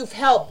 So when you've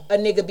helped a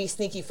nigga be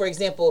sneaky, for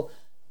example,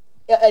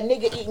 a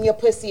nigga eating your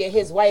pussy and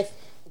his wife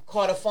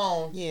called a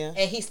phone and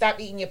he stopped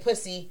eating your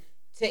pussy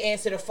to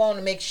answer the phone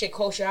to make shit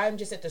kosher. I'm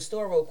just at the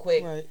store real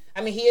quick. Right.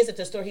 I mean, he is at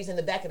the store. He's in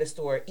the back of the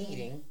store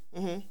eating.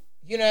 Mm-hmm.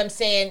 You know what I'm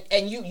saying?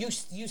 And you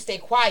stay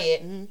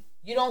quiet. Mm-hmm.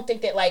 You don't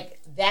think that like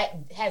that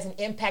has an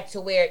impact to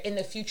where in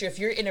the future, if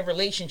you're in a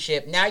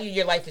relationship, now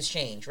your life has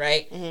changed,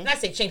 right? Mm-hmm. Not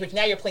say change, but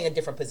now you're playing a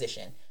different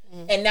position,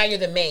 and now you're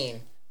the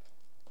main.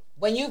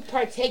 When you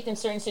partake in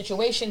certain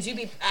situations,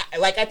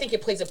 I think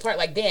it plays a part.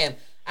 Like, damn,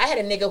 I had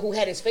a nigga who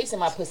had his face in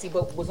my pussy,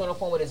 but was on the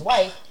phone with his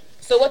wife.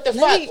 So what the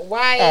fuck?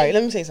 Why? All right,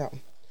 let me say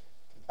something.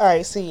 All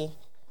right, see,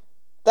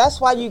 that's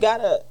why you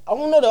gotta. I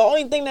don't know. The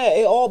only thing that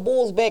it all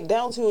boils back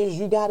down to is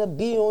you gotta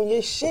be on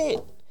your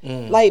shit.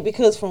 Like,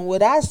 because from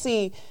what I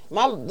see,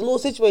 my little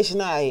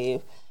situation I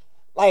have,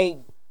 like,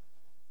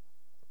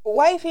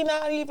 wifey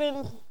not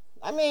even,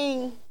 I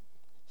mean,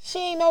 She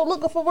ain't no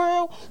looking for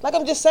real. Like,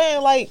 I'm just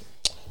saying, like,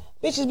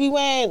 bitches be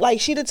wearing, like,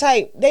 she the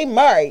type, they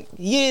married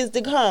years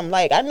to come.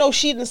 Like, I know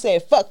she done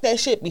said, fuck that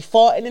shit, be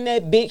farting in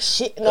that big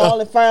shit and all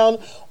in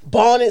front,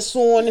 bonnet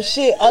sworn and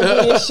shit,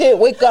 ugly and shit,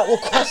 wake up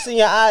with crust in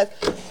your eyes.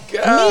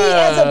 God. Me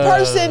as a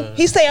person,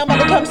 he say, I'm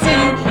about to come see you,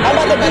 I'm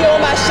about to be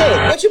on my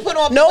shit. What you put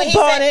on? No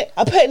bonnet,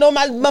 I putting on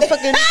my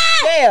motherfucking,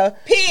 yeah.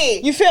 P.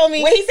 You feel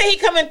me? When he say he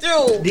coming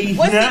through,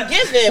 what's he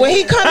giving? When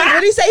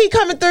he say he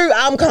coming through,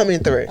 I'm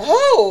coming through.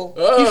 Oh.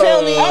 You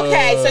feel me?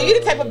 Okay, so you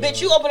the type of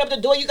bitch, you open up the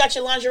door, you got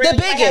your lingerie, the you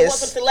biggest. might have one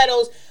for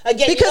stilettos.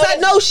 Again, because I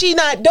know she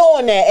not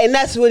doing that, and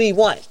that's what he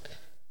want.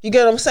 You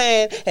get what I'm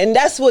saying? And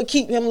that's what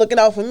keep him looking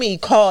out for me,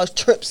 cause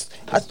trips.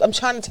 I'm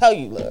trying to tell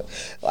you, look,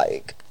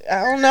 like,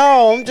 I don't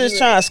know. I'm just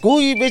trying to school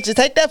you, bitches.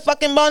 Take that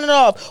fucking bonnet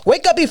off.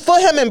 Wake up before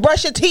him and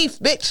brush your teeth,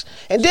 bitch,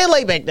 and then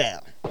lay back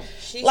down.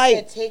 She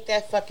said, take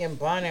that fucking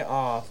bonnet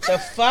off. The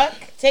fuck?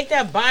 Take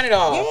that bonnet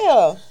off.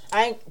 Yeah.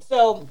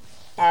 All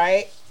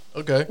right.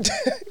 Okay.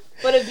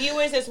 For the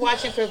viewers that's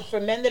watching,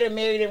 for men that are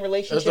married in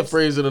relationships, that's the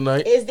phrase of the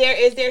night. Is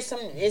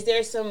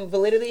there some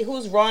validity?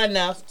 Who's raw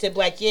enough to be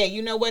like, yeah,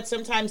 you know what?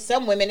 Sometimes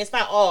some women, it's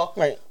not all,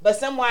 right, but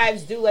some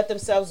wives do let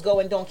themselves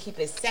go and don't keep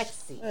it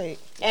sexy. Right.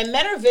 And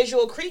men are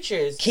visual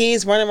creatures.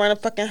 Kids running around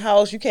the fucking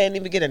house, you can't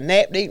even get a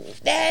nap. They,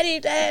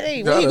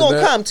 daddy, when he gonna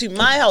come to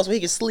my house where he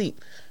can sleep?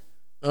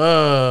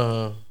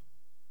 For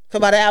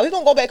about an hour. He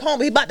gonna go back home,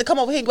 but he about to come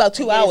over here about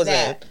 2 hours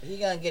in. He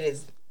gonna get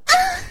his.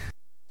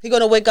 He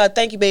gonna wake up,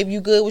 thank you, baby,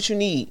 you good, what you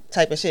need,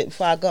 type of shit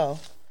before I go.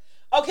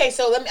 Okay,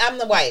 so I'm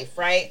the wife,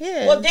 right?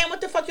 Yeah. Well, damn, what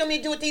the fuck you want me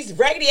to do with these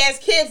raggedy ass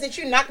kids that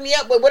you knocked me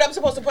up with? What I'm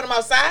supposed to put them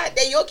outside?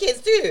 They're your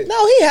kids too.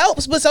 No, he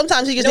helps, but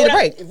sometimes he just need a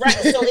break. Right.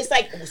 So it's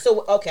like,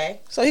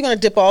 okay. So he gonna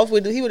dip off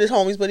with his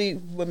homies, but he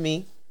with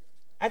me.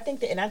 I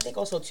think that, and I think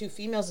also too,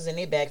 females is in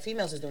their bag.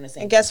 Females is doing the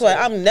same. And guess thing what?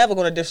 too. I'm never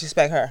gonna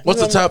disrespect her.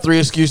 What's the top 3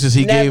 excuses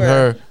he gave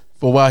her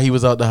for why he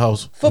was out the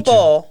house?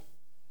 Football.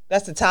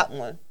 That's the top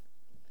one.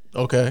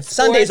 Okay.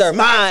 Sundays are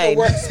mine.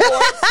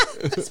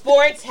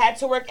 Sports had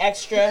to work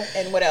extra,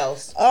 and what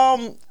else?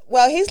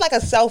 Well, he's like a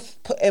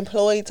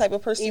self-employed type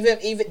of person.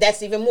 Even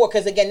that's even more,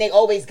 because again, they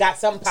always got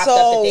something popped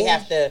up that they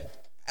have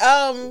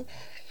to.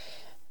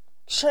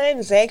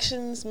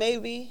 Transactions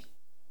maybe,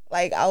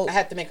 like I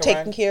have to make a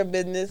taking run. care of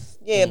business.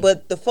 Yeah,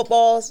 but the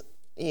footballs,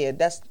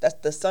 that's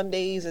the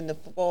Sundays and the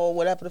football,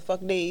 whatever the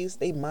fuck days,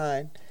 they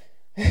mine.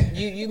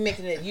 You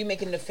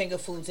making the finger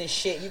foods and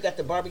shit. You got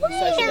the barbecue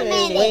sauce,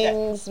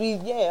 wings,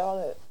 all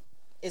that.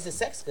 Is the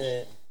sex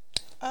good?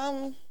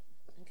 Okay.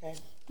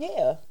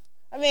 Yeah.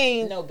 I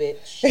mean, no,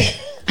 bitch.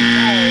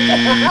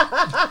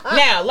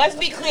 Now, let's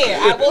be clear.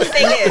 I will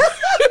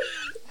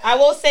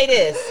say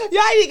this.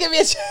 Y'all need to give me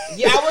a chance.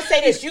 Yeah, I will say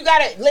this. You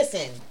gotta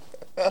listen.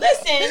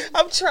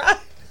 I'm trying.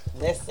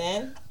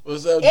 Listen.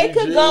 What's up, it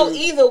could go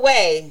either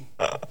way.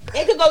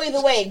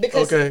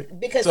 Because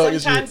so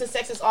sometimes the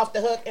sex is off the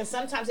hook and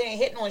sometimes it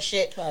ain't hitting on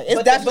shit.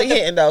 It's definitely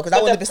hitting though, because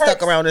I wouldn't have been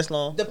stuck around this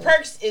long. The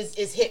perks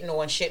is hitting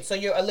on shit, so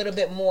you're a little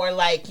bit more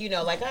like,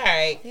 like, all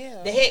right.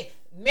 Yeah. The hit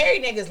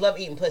married niggas love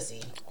eating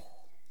pussy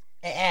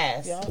and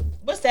ass. Yeah.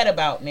 What's that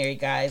about, married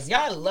guys?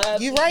 Y'all love.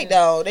 You right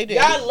though, they do.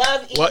 Y'all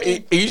love eating. Well,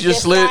 you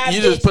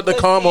just put the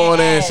comma on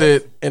there and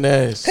said an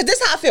ass. Cause this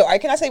is how I feel. All right,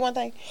 can I say one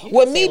thing?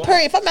 With me,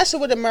 period. If I'm messing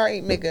with a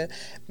married nigga,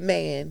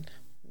 man,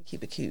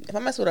 keep it cute. If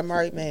I'm messing with a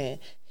married man,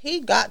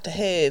 he got to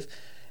have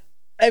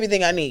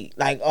everything I need.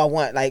 Like, I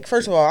want. Like,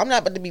 first of all, I'm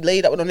not about to be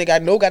laid up with no nigga I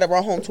know got to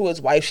run home to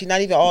his wife. She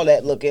not even all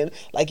that looking.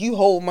 Like, you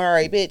whole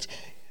married bitch.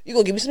 You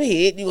gonna give me some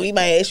head. You gonna eat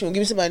my ass. You gonna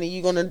give me some money.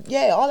 You gonna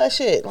all that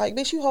shit. Like,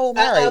 bitch, you whole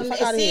married.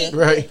 Fuck out of here.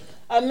 Right.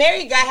 A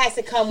married guy has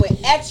to come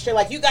with extra.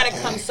 Like, you gotta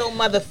come so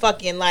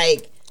motherfucking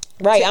like.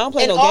 Right, I don't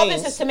play no games. And all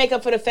this is to make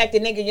up for the fact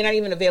that, nigga, you're not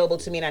even available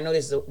to me, and I know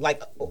this is,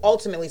 like,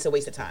 ultimately it's a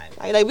waste of time.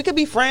 Like we could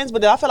be friends,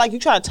 but I feel like you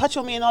trying to touch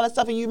on me and all that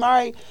stuff, and you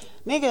married,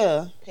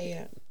 nigga. Pay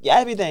up. Yeah,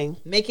 everything.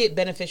 Make it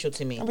beneficial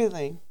to me.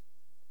 Everything.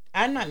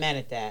 I'm not mad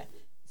at that.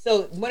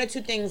 So one or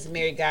two things,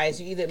 married guys,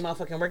 you either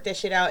motherfucking work that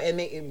shit out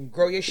and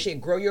grow your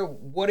shit,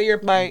 water your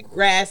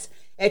grass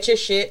at your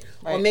shit,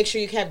 or make sure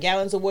you have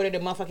gallons of water to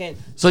motherfucking.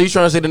 So you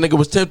trying to say the nigga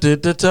was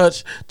tempted to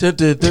touch?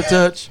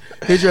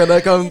 He trying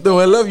to come through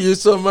and love you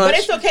so much. But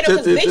it's okay though,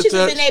 because bitches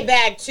is in their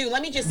bag too.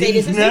 Let me just say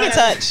this: you can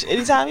touch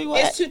anytime you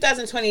want. It's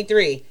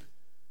 2023.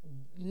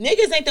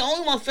 Niggas ain't the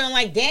only one feeling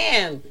like,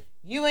 damn,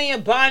 you and your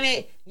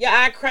bonnet, your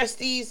eye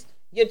crusties,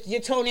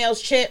 your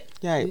toenails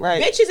chipped.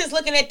 Right. Bitches is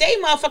looking at they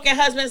motherfucking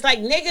husbands like,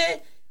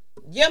 nigga,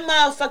 your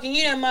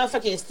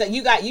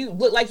motherfucking, you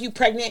look like you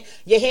pregnant,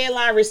 your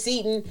hairline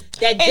receding.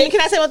 That dick, and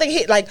can I say one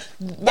thing? That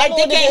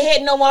dick ain't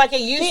hitting no more like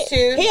it used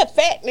to. He a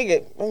fat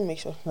nigga. Let me make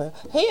sure.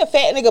 He a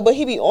fat nigga, but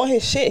he be on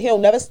his shit. He'll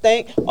never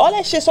stink. All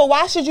that shit. So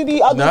why should you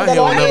be ugly?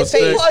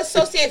 People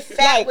associate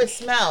fat with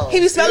smell. He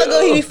be smelling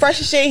good. He be fresh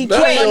as shit. He cute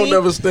money. He don't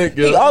never stink.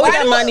 He always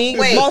got money.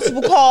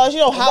 Multiple cars.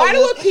 Why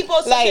do people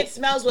associate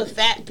smells with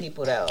fat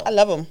people though? I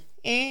love them.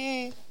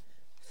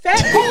 Fat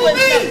people,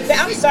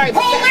 I'm sorry,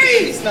 but fat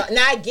people smell.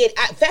 Now I get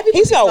fat people.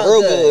 He smell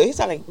real good. He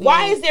smell like.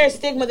 Why is there a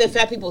stigma that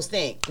fat people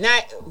stink?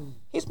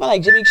 He smell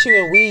like Jimmy Choo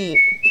and weed.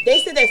 They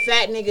said that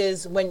fat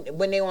niggas,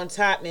 when they on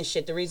top and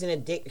shit, the reason a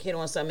dick hit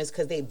on something is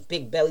because they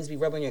big bellies be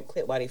rubbing your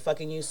clit while they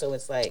fucking you. So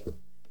it's like,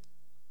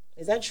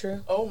 is that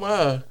true? Oh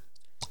my.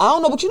 I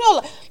don't know, but you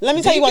know, let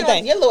me tell you one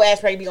thing. Your little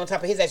ass probably be on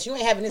top of his ass. You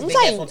ain't having his big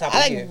ass on top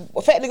of you.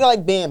 Fat nigga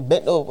like being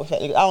bent over.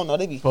 Fat niggas. I don't know.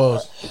 They be.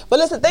 Pause. But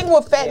listen, think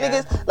with fat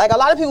niggas. Like a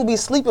lot of people be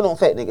sleeping on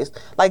fat niggas.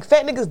 Like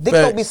fat niggas' dick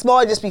don't be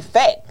small, just be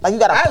fat. Like you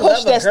gotta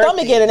push that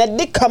stomach in and that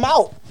dick come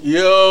out.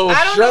 Yo,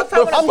 I don't know if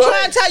I'm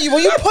trying to tell you,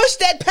 when you push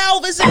that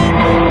pelvis in,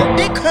 the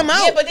dick come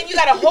out. Yeah, but then you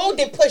gotta hold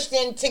it pushed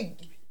in to.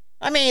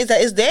 I mean,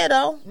 it's there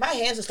though. My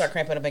hands will start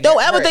cramping up again.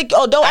 Don't ever think.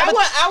 Oh, don't ever.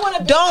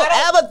 Don't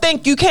I ever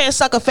think you can't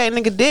suck a fat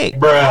nigga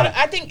dick.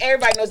 I think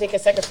everybody knows they can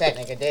suck a fat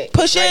nigga dick.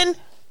 Push in,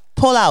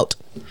 pull out.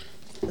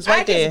 It's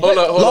right there. Hold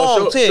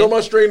on. Show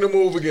my string to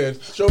move again.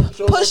 Show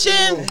push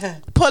in,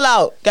 pull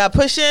out. Got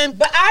push in,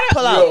 but I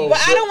don't. Pull out. Yo, but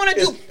I don't want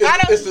to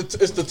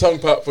do. It's the tongue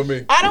pop for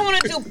me. I don't want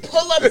to do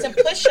pull ups and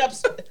push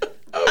ups.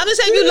 I'm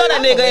just saying, you love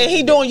that nigga and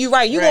he doing you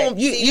right. You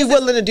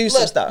willing to do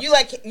some stuff. You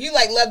like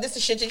love this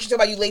is shit that you talk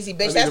about, you lazy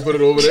bitch. I need to put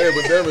it over there,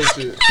 but damn it,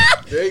 shit.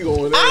 There you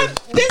going there.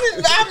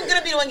 I'm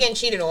gonna be the one getting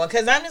cheated on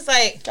because I'm just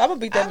like I'm gonna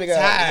beat that nigga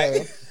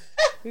out.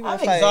 I'm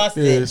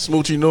exhausted. Yeah,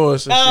 smoochy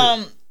noise.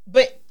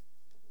 But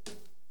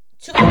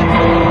two halves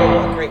make a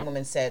whole, a great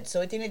woman said.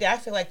 So at the end of the day, I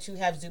feel like two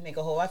halves do make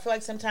a whole. I feel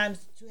like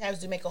sometimes two halves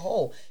do make a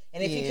whole.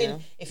 And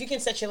if you can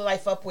set your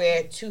life up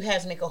where two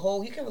halves make a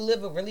whole, you can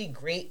live a really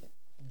great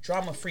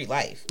drama-free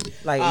life.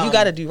 Like you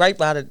gotta do right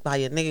by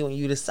your nigga when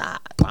you decide.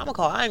 I ain't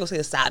gonna say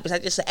a side bitch. I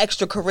just an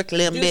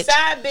extracurriculum bitch.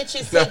 Side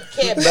bitches take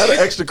care. Not an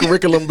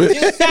extracurriculum bitch.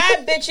 Do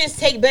side bitches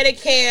take better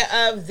care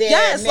of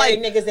their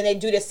married niggas than they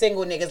do the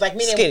single niggas? Like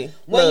meaning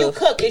when you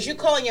cook, is you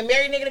calling your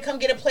married nigga to come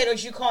get a plate, or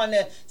is you calling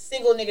the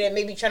single nigga that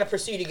may be trying to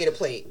pursue you to get a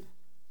plate?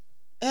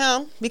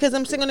 Because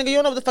I'm single nigga, you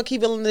don't know what the fuck he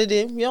willing to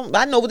do.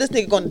 I know what this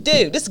nigga gonna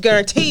do. This is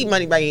guaranteed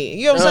money right here.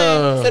 You know what I'm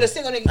saying? So the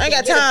single nigga, I ain't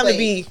got time to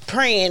be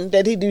praying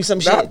that he do some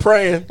shit. Not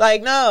praying.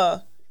 Like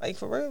no, like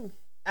for real.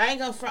 I ain't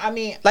gonna. I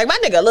mean, like my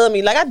nigga love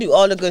me. Like I do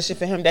all the good shit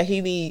for him that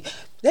he need.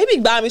 They be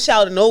buying me shit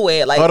out of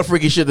nowhere. Like all the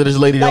freaky shit that this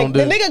lady don't do.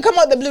 The nigga come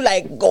out the blue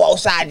like go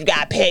outside. You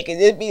got pack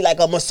and it be like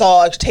a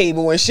massage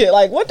table and shit.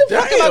 Like what the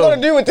fuck am I gonna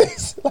do with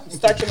this?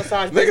 Start your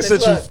massage. Nigga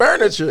sent you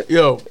furniture,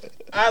 yo.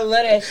 I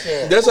love that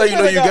shit. That's how you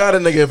know you got a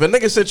nigga. If a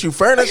nigga sent you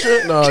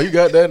furniture, no, you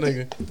got that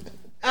nigga.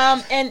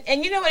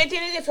 And you know what? At the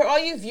end of the day, for all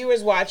you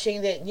viewers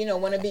watching that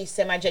want to be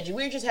semi-judgy,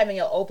 we were just having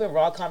an open,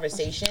 raw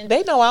conversation.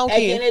 They know I don't care.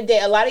 At the end of the day,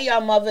 a lot of y'all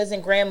mothers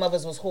and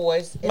grandmothers was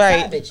whores and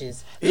side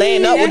bitches,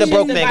 laying up with a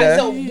broke nigga.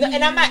 So,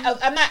 and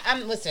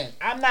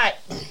I'm not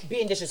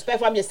being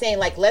disrespectful. I'm just saying,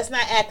 like, let's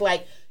not act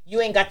like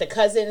you ain't got the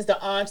cousins, the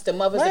aunts, the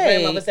mothers, the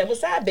grandmothers that were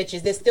side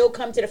bitches that still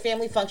come to the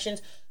family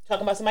functions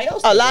talking about somebody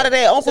else. A lot of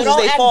their uncles is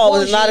they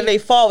fathers. A lot of their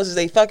fathers is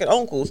they fucking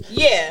uncles.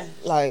 Yeah.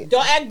 Like,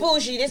 don't act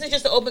bougie. This is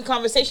just an open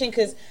conversation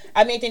because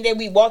I think that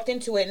we walked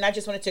into it and I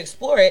just wanted to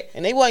explore it.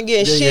 And they wasn't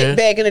getting shit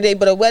back in the day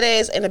but a wet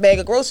ass and a bag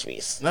of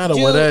groceries. Not a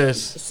wet ass.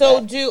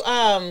 So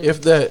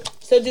if that.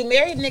 So do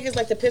married niggas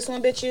like to piss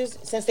on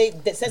bitches since they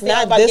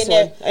all about getting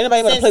their ain't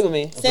nobody gonna play with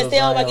me. Since they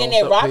all about getting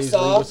their rocks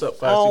off.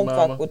 I don't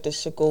fuck with the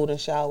shit golden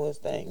showers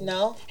thing.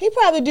 No? He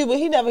probably do, but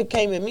he never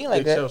came at me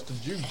like that.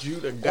 You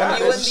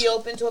wouldn't be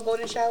open to a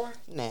golden shower?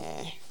 Nah.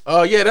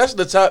 Oh yeah, that's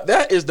the top.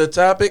 That is the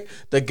topic,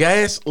 the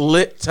gas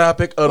lit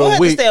topic of the week.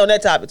 We have to stay on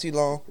that topic too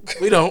long.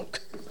 We don't.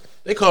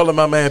 They calling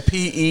my man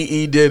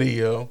P.E.E. Diddy,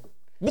 yo.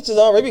 Bitches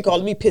already be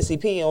calling me Pissy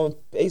P on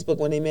Facebook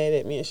when they mad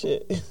at me and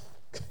shit.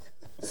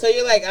 So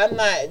you're like, I'm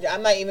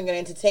not even gonna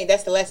entertain.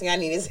 That's the last thing I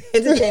need is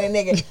entertain a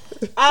nigga.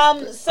 So I'm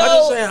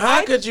just saying,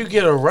 how could you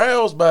get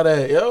aroused by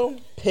that, yo?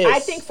 I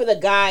think for the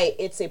guy,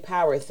 it's a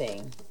power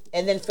thing,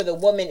 and then for the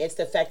woman, it's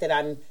the fact that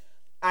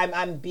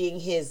I'm being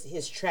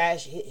his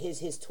trash,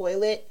 his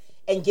toilet,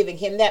 and giving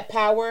him that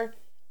power.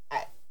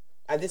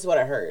 This is what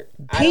I heard.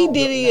 P.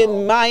 Diddy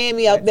in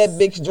Miami out that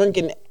bitch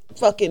drinking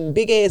fucking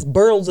big ass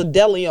barrels of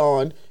deli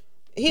on.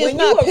 He is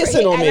not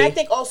pissing on me. And I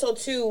think also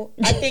too.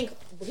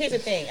 Here's the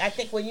thing. I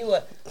think when you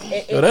were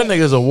that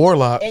nigga's a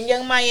warlock. In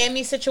Young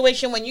Miami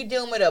situation, when you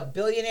dealing with a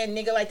billionaire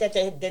nigga like that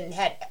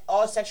had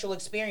all sexual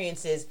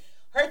experiences,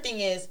 her thing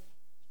is,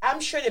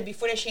 I'm sure that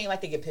before that she ain't like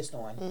to get pissed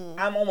on.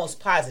 I'm almost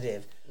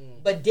positive.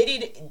 But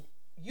Diddy,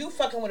 you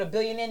fucking with a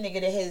billionaire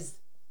nigga that has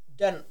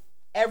done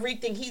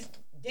everything.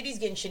 Diddy's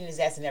getting shit in his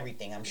ass and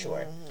everything, I'm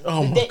sure.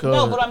 Oh my God.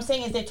 No, but what I'm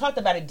saying is they talked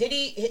about it.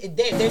 Diddy,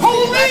 there's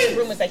lots of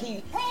rumors that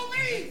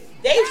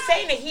they're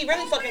saying that he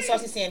really fucking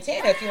Saucy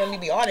Santana, if you want me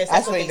to be honest.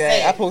 That's what they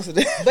say. I posted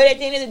that. But at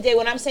the end of the day,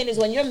 what I'm saying is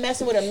when you're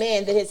messing with a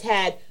man that has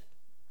had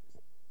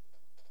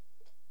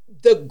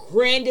the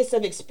grandest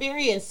of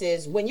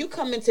experiences, when you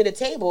come into the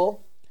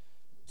table,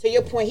 to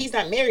your point, he's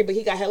not married, but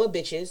he got hella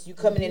bitches. You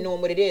come in there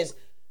knowing what it is.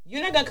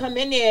 You're not going to come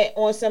in there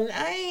on some,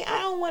 I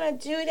don't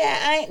want to do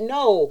that.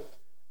 No.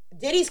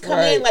 Diddy's come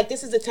in like,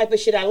 this is the type of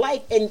shit I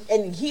like,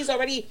 and he's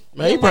already.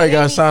 Man, he probably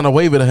got to sign a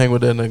waiver to hang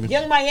with that nigga.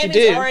 Young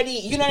Miami's already,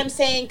 you know what I'm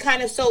saying?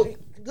 Kind of. So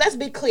let's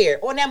be clear.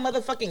 On that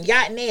motherfucking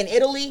yacht in there in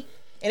Italy,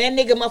 and that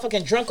nigga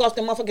motherfucking drunk off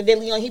the motherfucking De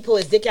Leon, he pull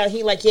his dick out.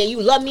 He like, yeah, you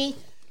love me.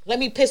 Let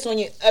me piss on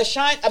you.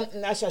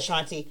 Not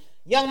Ashanti.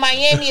 Young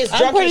Miami is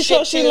drunk. I'm pretty and sure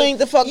shit she too. linked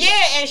the fuck.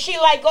 Yeah, and she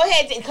like, go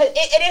ahead, because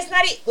it's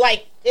not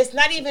like it's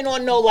not even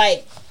on no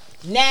like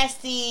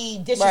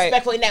nasty,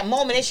 disrespectful in that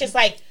moment. It's just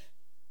like,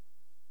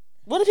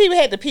 what if he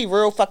had to pee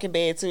real fucking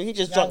bad too? He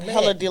just drunk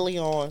hella dilly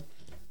on.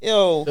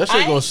 Yo, that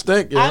shit gonna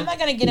stink. I'm not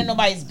gonna get in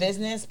nobody's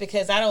business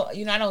because I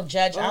don't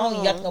judge. I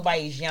don't yuck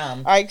nobody's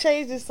yum. All right,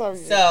 change this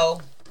subject.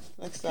 So.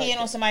 Peeing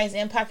on somebody's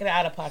in pocket or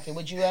out of pocket.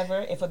 Would you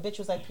ever, if a bitch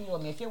was like, pee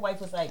on me, if your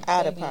wife was like,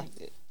 out of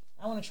pocket,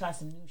 I want to try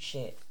some new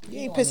shit.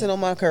 You ain't pissing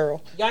on my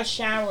curl. Y'all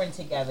showering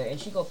together and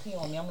she go pee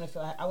on me. I want to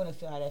feel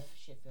how that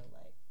shit feel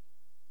like.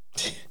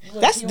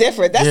 That's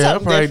different. That's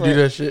something I'll probably different.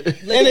 do that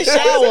shit. In the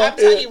shower. I'm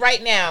telling you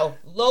right now,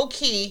 low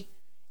key,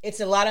 it's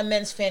a lot of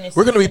men's fantasy.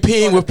 We're gonna be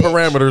peeing with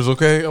parameters,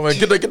 okay? I'm like,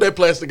 get that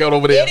plastic out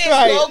over there. It is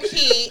low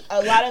key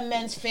a lot of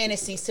men's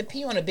fantasies to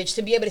pee on a bitch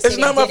to be able to say it's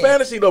not my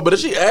fantasy though, but if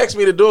she asks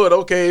me to do it,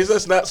 okay,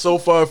 that's not so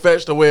far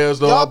fetched to where as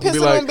though I'll be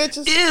like,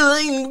 bitches?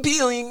 I'm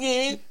peeing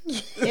again.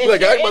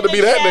 Like I ain't about to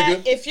be that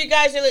nigga. If you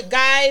guys are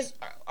guys,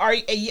 are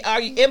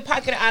you in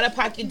pocket or out of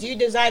pocket? Do you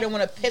desire to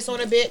want to piss on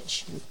a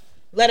bitch?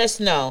 Let us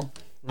know.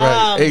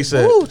 Right,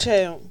 ASAP. Ooh,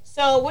 child.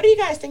 So, what do you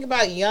guys think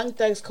about Young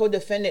Thug's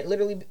co-defendant?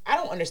 Literally, I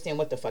don't understand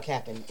what the fuck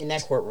happened in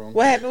that courtroom.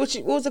 What happened?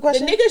 What was the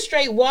question? The nigga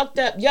straight walked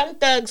up. Young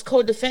Thug's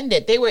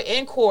co-defendant. They were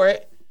in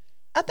court.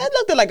 That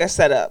looked like a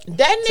setup.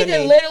 That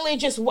nigga literally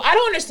just. I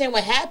don't understand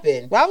what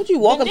happened. Why would you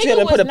walk up to him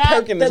and put a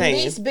perk in his hand?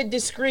 The least bit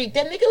discreet.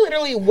 That nigga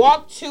literally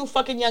walked to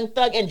fucking Young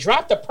Thug and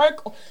dropped the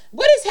perk.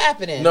 What is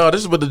happening? No,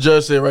 this is what the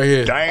judge said right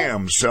here.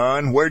 Damn,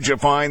 son, where'd you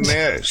find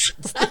this?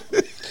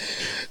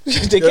 That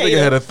nigga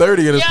had a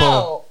 30 in his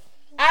palm.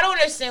 I don't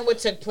understand what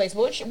took place.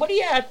 What do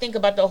you think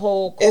about the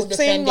whole co-defendant? It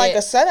seemed like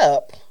a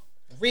setup.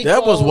 Rico?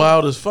 That was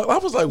wild as fuck. I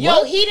was like, yo,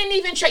 what? He didn't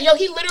even try. Yo,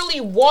 he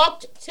literally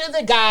walked to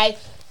the guy.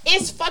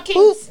 It's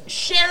fucking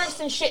sheriffs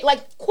and shit.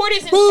 Like, court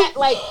is in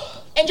like,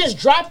 and just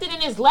dropped it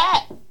in his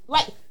lap.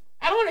 Like,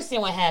 I don't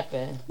understand what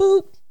happened.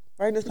 Boop.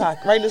 Right in his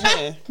pocket. Right in his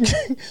hand.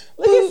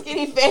 Look at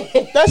Skinny face.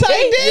 That's how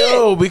he did.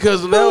 Yo,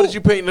 because now that you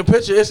painting the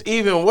picture, it's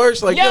even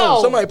worse. Like,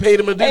 yo somebody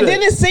paid him to do that. And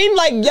then it seemed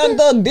like Young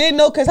Thug did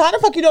know, because how the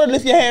fuck you don't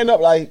lift your hand up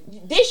like...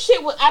 This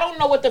shit, I don't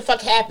know what the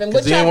fuck happened.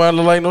 Because he didn't want to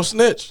look like no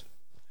snitch.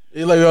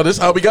 He's like, yo, this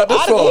how we got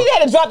this far. He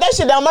had to drop that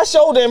shit down my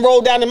shoulder and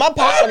roll down in my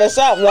pocket or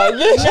something. Like,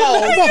 he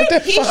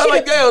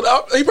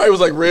probably was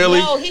like, really?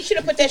 No, he should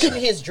have put that shit in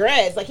his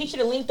dreads. Like, he should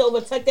have leaned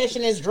over, tucked that shit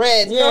in his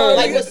dreads. Yeah,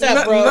 like, what's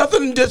up, bro?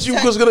 Nothing that you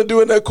was going to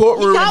do in that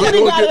courtroom. How would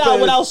he got it out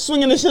without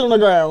swinging the shit on the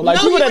ground? Like,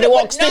 he would have to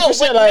walk stiff and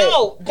shit. Like,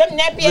 no, them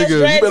nappy ass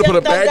dreads. You better put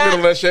a magnet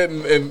on that shit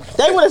and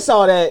they would have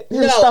saw that. He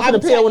was stuffing the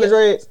pill with his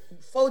dreads.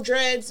 Faux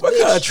dreads. What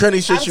kind of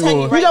trendy shit you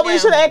on? Right, you know what he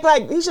should have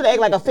act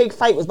like a fake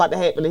fight was about to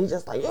happen, and he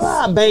just like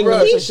banging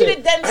him. He should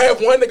have done. I have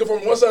one nigga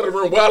from one side of the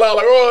room wild out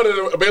like, oh, then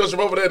a bailiff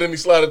from over there, then he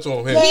slided to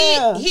him.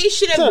 Yeah. He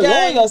should have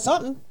done or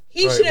something.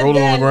 He should have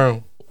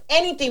done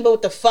anything but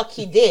what the fuck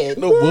he did.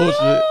 No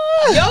bullshit.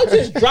 Yo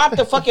just dropped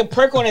the fucking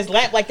perk on his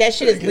lap like that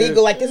shit is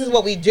legal. Like, this is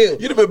what we do.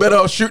 You'd have been better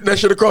off shooting that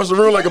shit across the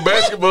room like a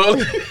basketball.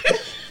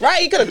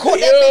 Right, he could have caught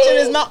that bitch in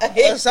his mouth.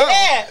 Yeah.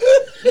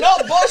 No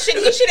bullshit.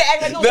 He should have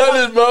acted like not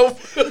his mouth.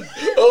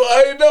 Oh,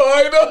 I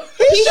know.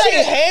 He should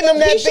have handed him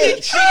that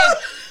bitch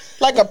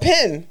like a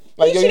pin.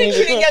 Like, he should have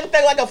treated Young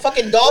Thug like a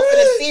fucking dolphin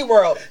in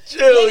SeaWorld.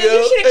 Chill, nigga, yo.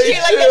 You should have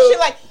treated like that shit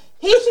like.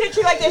 He should have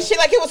treated like that shit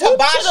like it was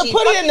hibachi. Should have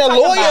put it in the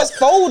lawyer's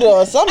folder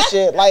or some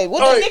shit. Like,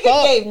 what the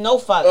nigga gave no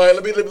fuck. All right,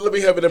 let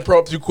me have an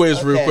impromptu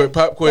quiz real quick.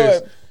 Pop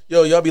quiz.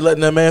 Yo, y'all be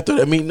letting that man throw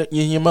that meat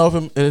in your mouth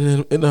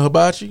in the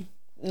hibachi?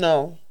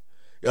 No.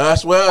 I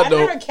swear I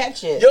don't. I never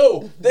catch it.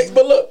 Yo, but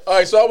look. All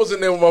right, so I was in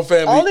there with my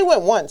family. I only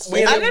went once.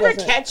 I never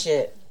catch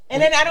it.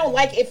 And then I don't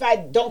like if I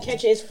don't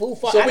catch it, it's food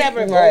for. I never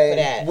go for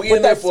that. We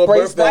in there for a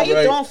birthday, why you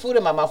throwing food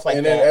in my mouth like that?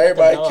 And then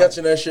everybody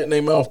catching that shit in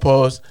their mouth,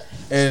 pause.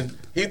 And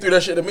he threw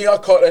that shit at me. I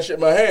caught that shit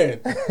in my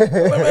hand. I'm like,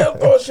 man, I'm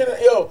throwing shit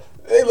at, yo.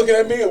 They looking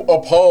at me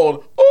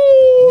appalled.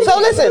 Ooh. So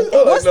listen,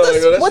 what's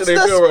the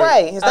spray?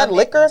 Right. Is that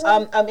liquor or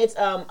something? It's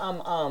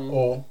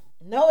oil.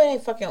 No, it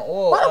ain't fucking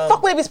oil. Why the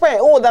fuck would it be spraying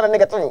oil down a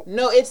nigga through?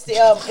 No, it's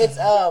Oh,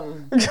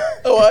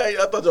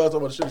 I thought y'all was talking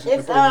about shit.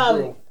 It's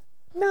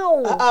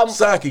no.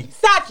 Sake.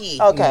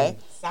 Okay.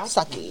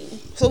 Sake.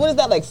 So what is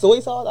that, like soy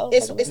sauce?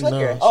 It's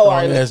liquor. No, all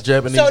right. That's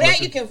Japanese. So that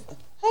you can.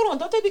 Hold on,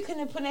 don't they be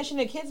putting that shit in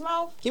the kids'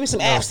 mouth? Give me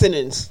some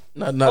abstinence.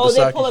 Not the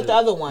they pull up the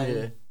other one.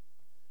 Yeah.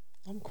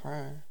 I'm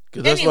crying.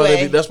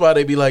 That's why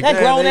they be like that.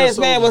 Grown ass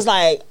man was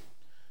like,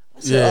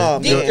 yeah.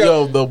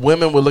 Yo, the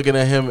women were looking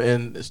at him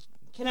and.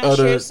 Can I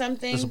share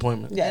something?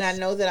 Disappointment. Yes. And I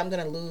know that I'm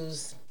gonna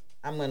lose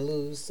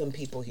some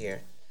people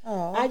here.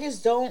 Oh. I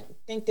just don't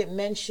think that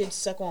men should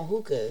suck on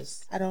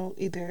hookahs. I don't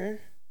either.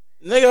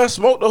 Nigga, I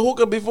smoked a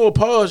hookah before.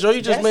 Pause, yo.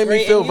 You just made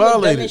me feel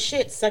violated. You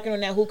shit sucking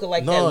on that hookah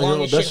like that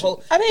long as shit.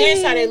 I mean,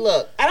 here's how they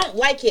look. I don't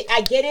like it. I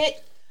get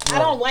it. No. I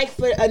don't like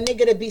for a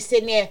nigga to be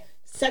sitting there.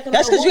 That's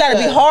because you gotta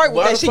be hard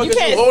with that shit. You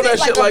can't hold that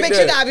shit like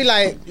that. You gotta be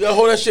like, you gotta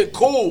hold that shit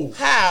cool.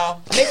 How?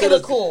 Make it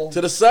look cool.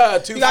 To the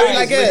side, two fingers.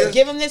 Like this.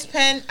 Give him this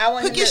pen. I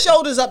want him. Put your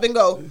shoulders up and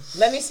go.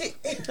 Let me see.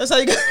 That's how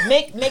you go.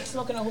 Make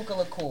smoking a hookah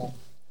look cool.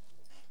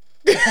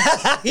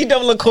 He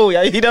don't look cool,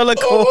 y'all. He don't look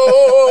cool.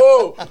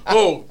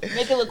 Oh.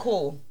 Make it look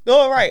cool.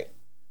 All right.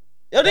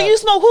 Yo, did you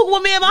smoke hookah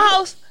with me at my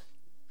house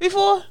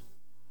before?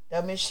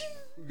 Dumb as shit.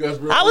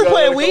 I was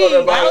putting weed.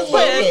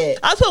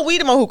 I was putting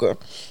weed in my hookah.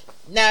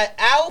 Now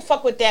I'll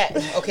fuck with that.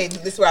 Okay,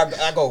 this is where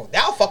I go.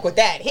 I'll fuck with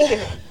that.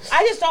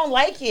 I just don't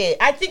like it.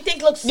 I think they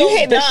look so You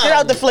hate dumb. the shit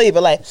out the flavor,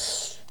 like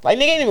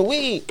nigga ain't even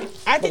weed.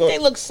 I think they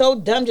look so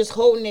dumb just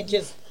holding it.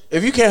 Just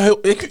If you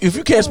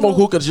can't smoke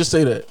hookah, just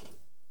say that.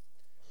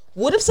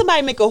 what if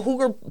somebody make a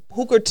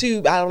hookah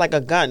tube out of like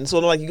a gun,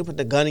 sort of like you can put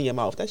the gun in your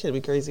mouth? That should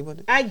be crazy,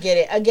 wouldn't it? I get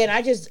it. Again,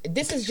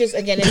 this is just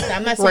I'm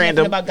not saying Random.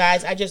 anything about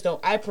guys. I just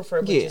don't. I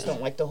prefer, but just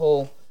don't like the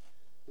whole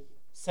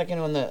sucking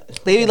on the.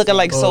 Baby looking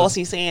like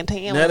saucy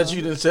Santana. Now that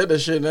you done said that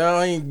shit, now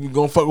I ain't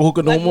gonna fuck with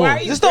hookah no Like, more. why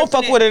are you Just don't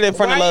fuck gripping with it in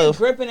front of Why are you love.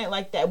 gripping it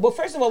like that? Well,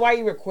 first of all, why are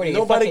you recording?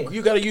 Nobody, it?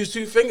 you gotta use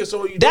 2 fingers.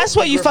 So you. That's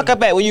don't where you be fuck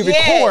gripping up at when you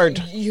record.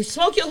 You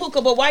smoke your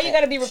hookah, but why you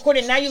gotta be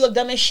recording? Now you look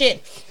dumb as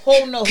shit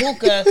holding a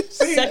hookah,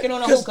 sucking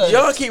on a hookah.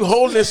 Y'all keep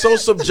holding it so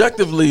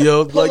subjectively,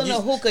 yo. Pulling Like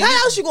a hookah.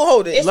 How else you gonna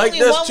hold it? It's Like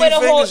only that's one 2 way to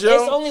hold. fingers, yo.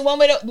 It's only one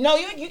way to. No,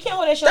 you can't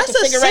hold that shit That's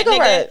like a a cigarette,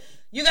 cigarette. nigga.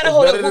 You gotta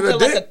hold a better than hookah a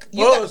like dick. a.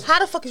 You got, Pause. How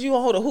the fuck is you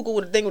gonna hold a hookah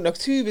with a thing when the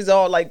tube is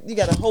all like you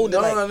gotta hold it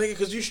Nah, like? nigga,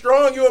 cause you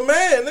strong, you a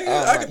man,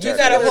 nigga. I can you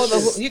gotta hold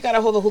the. You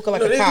gotta hold the hookah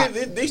like a cock.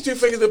 These 2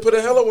 fingers that put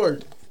in hella work.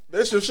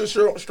 That shit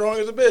strong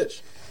as a bitch.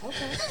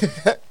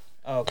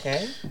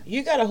 Okay.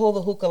 You gotta hold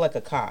the hookah like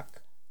a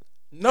cock.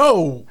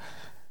 No,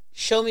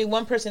 Show me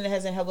one person that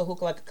hasn't held a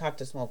hookah like a cock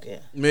to smoke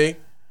it. me.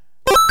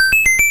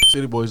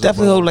 City boys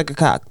Definitely hold like a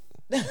cock.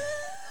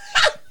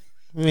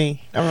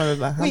 Me, I'm running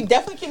like. We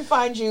definitely can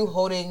find you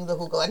holding the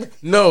hookah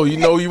like. No, you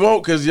know you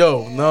won't, cause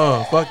yo,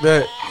 no, fuck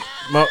that.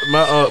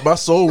 My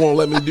soul won't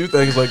let me do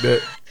things like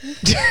that.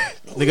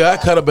 Nigga, I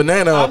cut a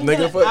banana up,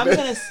 nigga. Fuck I'm that.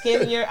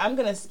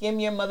 gonna skim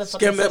your motherfucking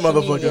Skim that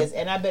social motherfucker. medias,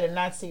 and I better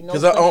not see no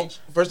Cause footage.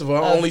 first of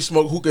all, I only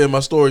smoke hookah in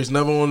my stories,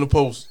 never on the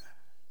post.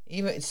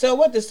 Even so,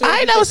 what the I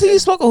ain't never seen you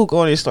smoke a hookah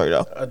on your story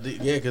though. I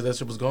did, yeah, cause that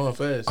shit was going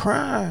fast.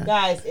 Crime.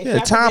 guys. If Yeah,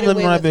 y'all time could get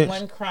limit away on that with bitch.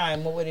 one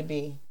crime, what would it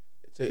be?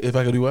 If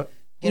I could do what?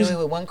 Get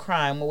away with one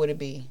crime, what would it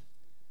be?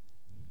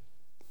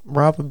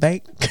 Rob a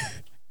bank.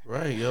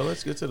 Right, yo,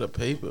 let's get to the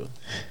paper.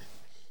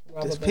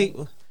 Rob There's a bank.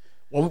 people.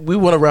 Well, we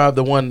want to rob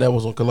the one that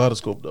was on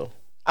Kaleidoscope though.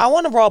 I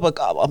want to rob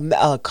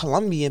a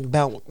Colombian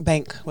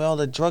bank where all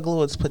the drug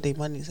lords put their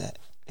monies at.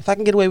 If I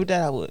can get away with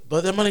that, I would.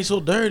 But that money's so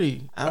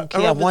dirty. I don't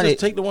care. I'd I rather want just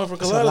it. take the one from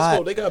It's a lot.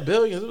 Kaleidoscope. They got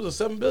billions. It was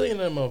a $7 billion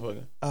in that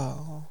motherfucker.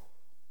 Oh,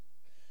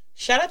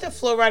 Shout out to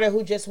Flo Rida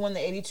who just won the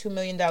 $82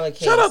 million case.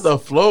 Shout out to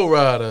Flo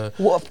Rida.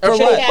 what, for Apple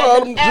what?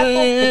 bottom Apple-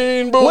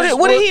 jean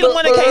What did he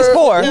win the case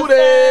for?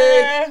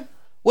 Booty.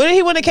 What did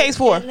he win the case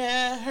for?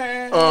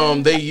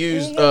 They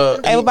used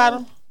Apple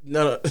bottom.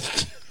 no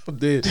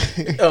did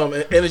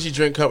an energy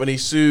drink company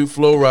sued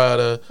Flo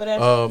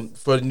Rida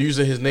for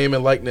using his name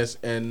and likeness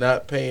and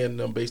not paying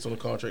them based on the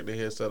contract they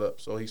had set up.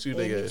 So he sued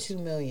their ass.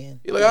 $82 million.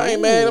 He like, I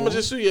ain't mad. I'm gonna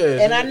just sue your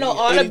ass. And I know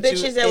all the 82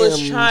 bitches that was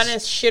M's. trying to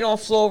shit on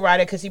Flo Rida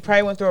because he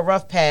probably went through a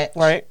rough patch.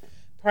 Right.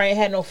 Probably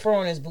had no fur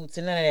on his boots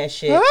and none of that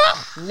shit.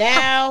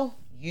 Now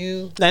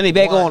you. Now they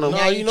back want- on him.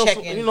 Now No, you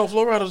checking. you know,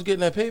 Flo Rida was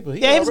getting that paper.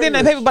 Yeah, he was getting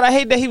that paper, but I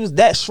hate that he was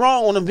that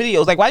strong on the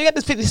videos. Like, why you got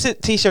this 50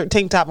 Cent t-shirt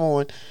tank top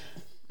on?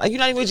 Like, you're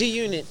not even G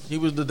Unit. He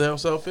was the down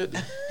south 50.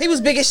 He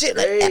was big as shit.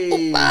 Like, Hey.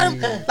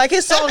 apple bottom. Like,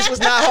 his songs was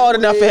not hard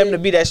enough for him to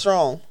be that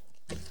strong.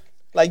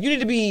 Like, you need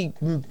to be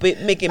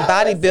making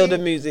bodybuilder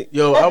music.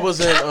 Yo, I was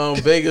in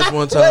Vegas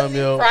one time,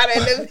 yo. Prada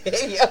in the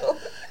video.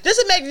 Just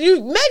imagine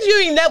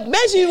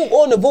you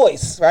on The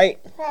Voice, right?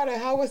 Prada,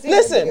 how was he?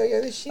 Listen,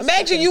 This shit's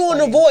imagine fucking you on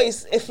The funny.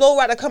 Voice and Flo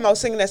Rida come out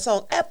singing that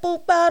song, Apple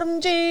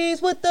Bottom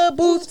Jeans with the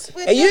boots,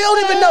 with and you the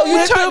don't even know. You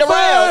With turned the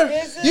around.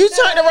 fur. You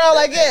turned around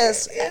like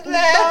this. You're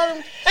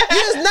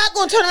just not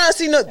gonna turn around and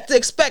see to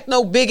expect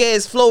no big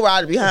ass Flo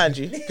Rida behind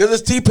you. Cause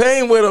it's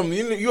T-Pain with him.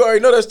 You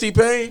already know that's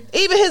T-Pain.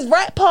 Even his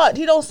rap part,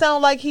 he don't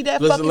sound like he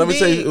that Listen, fucking let me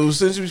big. tell you.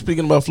 Since you were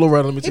speaking about Flo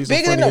Rida, let me tell He you some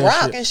bigger than funny The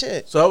ass Rock shit. and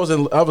shit. So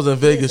I was in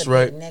Vegas, a big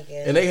right?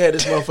 nigga. And they had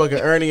this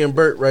motherfucker Ernie and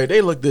Bert, right?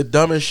 They looked the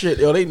dumb as shit.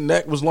 Yo, they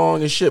neck was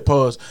long as shit.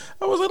 Pause.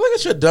 I was like, look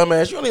at your dumb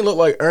ass. You don't even look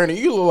like Ernie.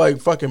 You look like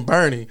fucking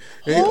Bernie.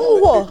 And Who? in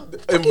Who was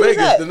Vegas,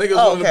 that? the niggas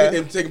Oh, wanted okay. to be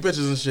and taking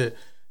pictures and shit.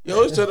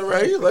 Yo, he's turning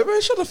around. He's like,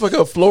 man, shut the fuck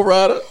up, Flo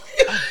Rida.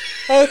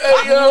 Hey,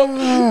 yo,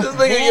 this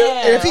nigga,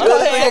 Yeah. If he go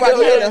ahead and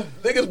nigga,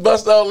 Rida, niggas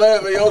bust out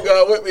laughing. Yo,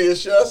 got with me and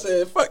shit. I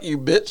said, fuck you,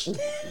 bitch.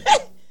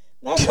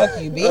 Not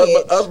fuck you, I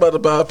bitch. was about to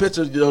buy a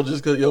picture, yo,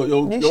 just cause yo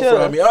You fry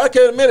should've. me. I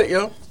can't admit it,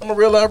 yo. I'm a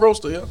real live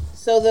roaster, yo.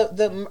 So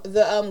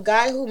the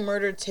guy who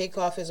murdered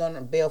Takeoff is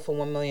on bail for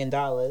 $1 million.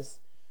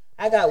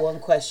 I got one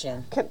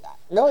question. I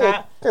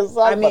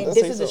mean, this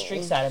is the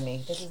street side of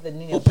me. This is the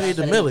Nino Who paid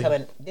the Brown side of me milli?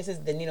 coming. This is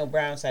the Nino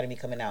Brown side of me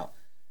coming out.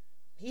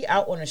 He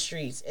out on the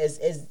streets.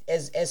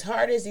 As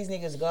hard as these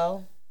niggas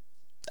go.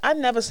 I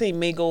never seen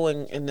Migo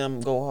and them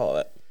go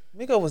hard.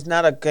 Migo was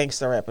not a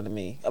gangster rapper to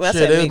me. I mean, I Shit,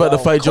 said they was about to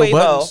Migo. fight Joe Quavo.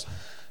 Buttons.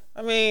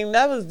 I mean,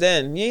 that was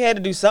then. You had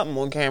to do something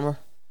on camera.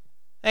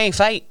 They ain't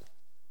fight.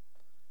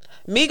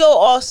 Migo,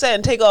 Offset,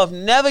 and Takeoff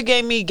never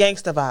gave me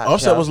gangster vibes.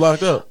 Offset yo. was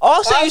locked up.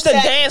 Offset used to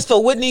Offset- dance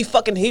for Whitney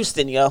fucking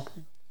Houston, yo.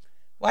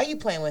 Why you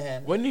playing with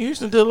him? Whitney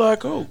Houston did a lot of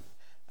coke.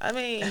 I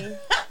mean,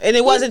 and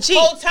it wasn't cheap. The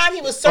whole time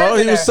he was serving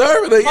Oh, he was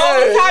serving it. her. The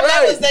whole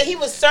time right. he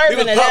was serving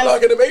He was her. pop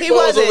locking the He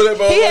baseballs over there.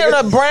 wasn't. He had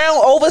a brown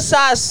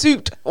oversized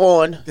suit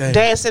on, Damn.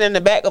 dancing in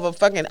the back of a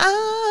fucking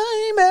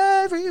 "I'm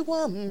Every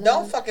Woman."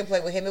 Don't fucking play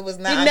with him. It was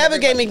not. He never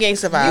gave me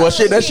gangsta vibes. Well,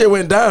 shit, that shit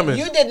went diamond.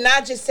 You did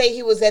not just say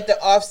he was at the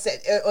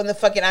Offset on the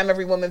fucking "I'm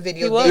Every Woman"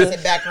 video He was.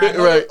 dancing background.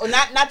 Right. Or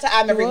not to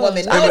 "I'm Every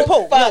Woman." I No, can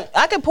pull. fuck. Look,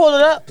 I can pull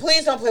it up.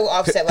 Please don't play with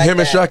Offset like Him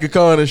that. and Shaka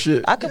Khan and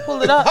shit. I can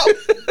pull it up.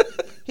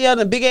 He had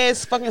a big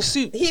ass fucking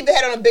suit. He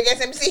had on a big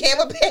ass MC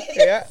Hammer pants.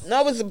 Yeah,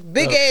 no, it was a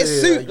big ass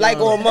yeah, suit, like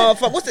yeah. on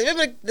motherfucker. What's the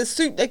remember the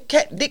suit that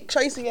Cat Dick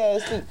Tracy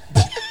ass suit?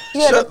 He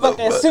had Shut a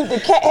fucking up, suit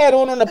that Cat had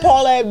on the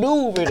Paul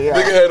Abdul video.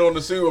 Nigga had on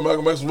the suit when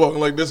Michael Max was walking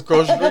like this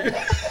across the street.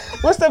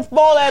 What's the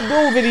Paul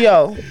Abdul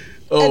video?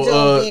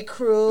 Adobe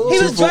Crew. He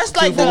was dressed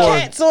like the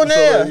cats on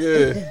there.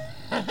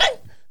 Yeah.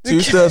 2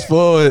 steps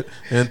forward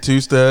and 2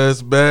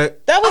 steps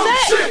back. That was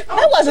that.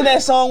 That wasn't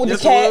that song with Yes,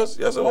 the cat. it was.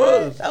 Yes, it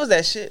was. That was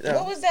that shit though.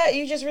 What was that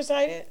you just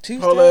recited? Two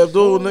Paula steps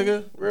Abdul, forward,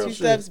 nigga. Real 2 shit.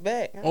 steps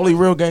back. Only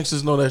real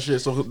gangsters know that shit,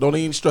 so don't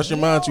even stress your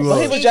mind too But he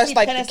hard. was just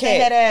like the Peniston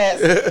cat.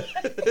 that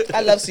ass.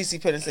 I love CeCe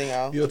Peniston,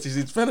 y'all. Yo,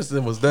 TC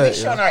Peniston was that.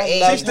 Showing yo. our She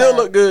age. still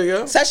look good,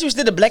 yo. Especially when she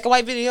did the black and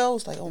white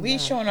videos. Like, oh We my.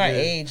 showing our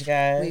age,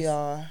 guys. We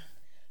are.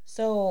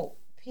 So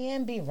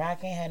PNB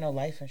Rock ain't had no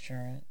life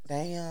insurance.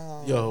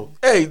 Damn. Yo,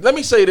 hey, let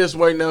me say this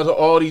right now to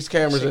all these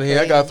cameras in here.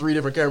 I got 3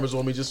 different cameras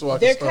on me just so I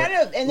can They're start.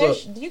 kind of, and Look,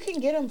 you can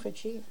get them for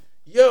cheap.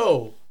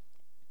 yo,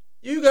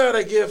 you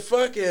gotta get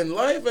fucking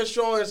life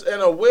insurance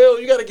and a will.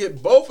 You gotta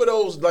get both of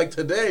those like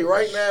today,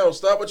 right now.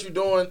 Stop what you're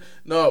doing.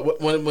 No,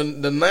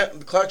 when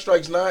the clock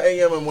strikes 9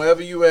 a.m. and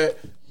wherever you at,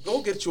 go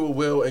get you a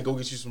will and go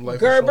get you some life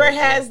Gerber insurance.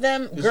 has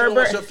them. You don't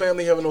want your Gerber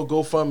family having no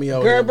GoFundMe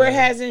out Gerber here, man.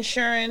 has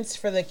insurance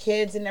for the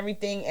kids and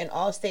everything, and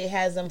Allstate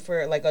has them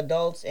for like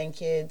adults and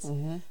kids.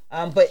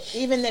 But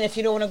even then, if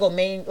you don't want to go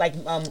main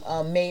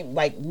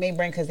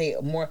brand because they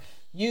more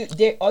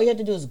all you have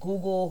to do is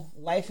Google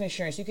life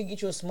insurance. You can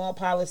get you a small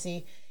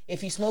policy.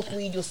 If you smoke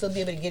weed, you'll still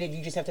be able to get it.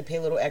 You just have to pay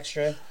a little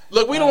extra.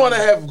 Look, we don't want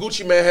to have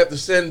Gucci Man have to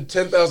send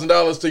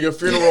 $10,000 to your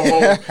funeral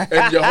home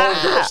and your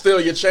homegirl steal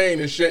your chain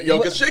and shit, yo,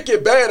 because shit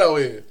get bad out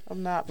here.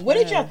 I'm not. What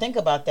did y'all think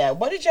about that?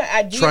 What did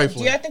y'all do?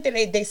 Trifling. Y'all think that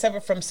they suffer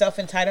from self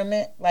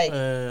entitlement? Like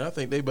Man, I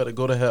think they better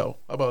go to hell.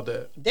 How about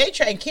that? they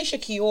try. And Keisha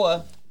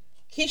Kior,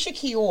 She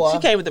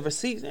came with the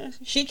receipts, didn't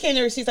she? she came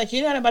to receipts like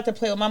you're not about to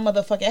play with my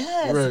motherfucking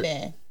husband.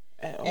 Right.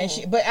 And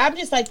but I'm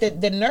just like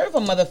the nerve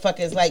of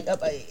motherfuckers like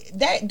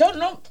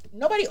that.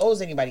 Nobody owes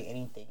anybody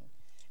anything.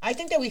 I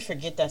think that we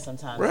forget that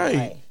sometimes. Right.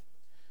 Like,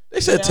 They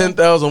said You know?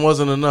 10,000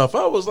 wasn't enough.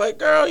 I was like,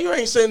 girl, you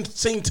ain't seen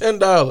 $10.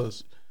 whole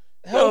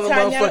Not on a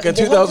time y'all- motherfucking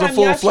the whole time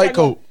 2004 y'all flight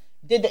struggle- coat.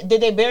 Did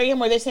they bury him?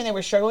 Were they saying they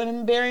were struggling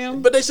to bury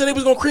him? But they said they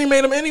was gonna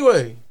cremate him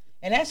anyway.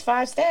 And that's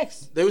 5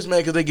 stacks. They was mad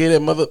because they gave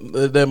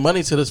that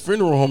money to this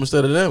funeral home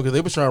instead of them because they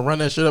was trying to run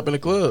that shit up in the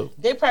club.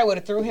 They probably would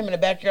have threw him in the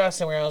backyard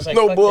somewhere. I was like,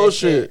 No fuck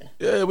bullshit.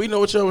 That Yeah, we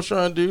know what y'all was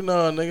trying to do.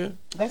 Nah, nigga.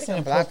 That's Block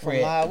from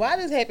inappropriate. live. Why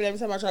does this happen every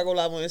time I try to go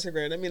live on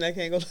Instagram? That mean I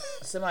can't go.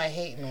 Somebody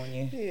hating on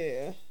you.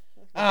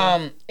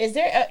 Yeah.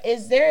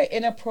 Is there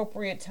an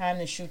appropriate time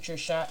to shoot your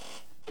shot?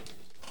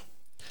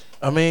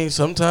 I mean,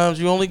 sometimes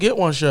you only get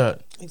one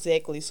shot.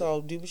 Exactly.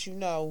 So do what you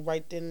know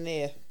right then and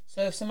there.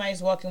 So if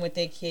somebody's walking with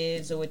their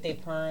kids or with their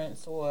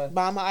parents or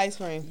Buy my ice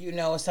cream.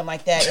 or something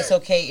like that, it's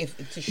okay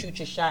to shoot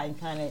your shot and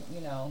kind of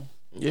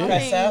Yeah.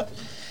 press up.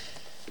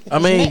 I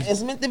mean,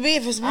 It's meant to be.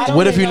 If it's I meant don't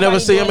What if think you never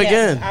nobody see doing him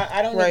that. again?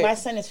 I don't. Right. My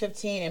son is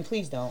 15, and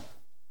please don't.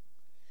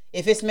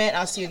 If it's meant,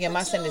 I'll see you again.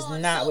 My son is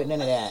not with none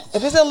of that.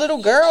 if it's a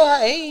little girl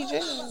her age,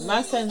 yeah.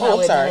 My son's Oh, not I'm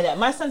with none sorry. of that.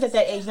 My son's at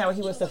that age now where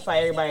he wants to fight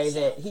everybody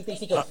that he thinks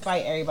he can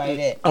fight everybody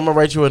that. I'm gonna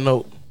write you a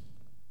note.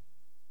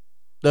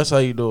 That's how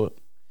you do it.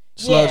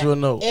 Slide you a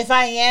note. If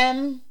I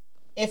am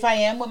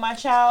with my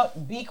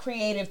child, be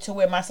creative to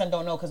where my son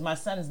don't know, because my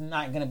son's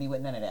not gonna be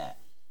with none of that,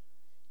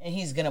 and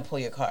he's gonna pull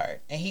your card,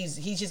 and he's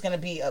just gonna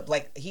be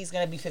he's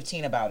gonna be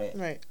 15 about it.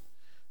 Right.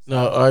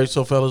 No, all right,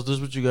 so fellas, this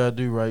is what you gotta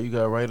do, right? You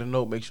gotta write a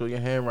note, make sure your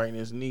handwriting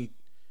is neat,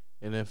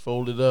 and then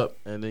fold it up,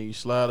 and then you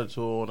slide it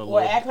to her on the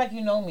Or little, act like you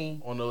know me.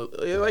 on the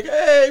you're like,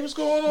 hey, what's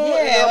going on?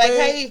 Yeah, You know what I like mean?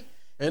 hey.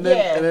 And then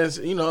yeah. and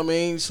then you know what I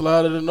mean,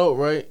 slide it a note,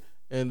 right?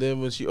 And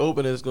then when she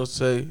open it, it's gonna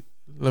say,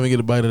 "Let me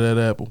get a bite of that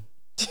apple."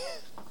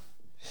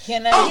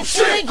 Can I get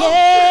you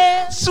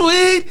again?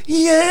 Sweet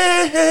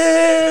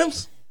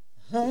yams.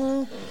 So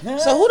who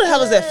the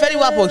hell is that? Fetty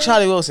Wap or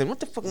Charlie Wilson? What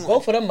the fuck? Go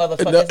for them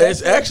motherfuckers. No,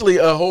 it's actually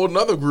a whole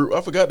nother group.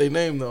 I forgot their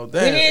name though.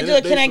 Damn, we need to do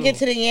and a Can I they Get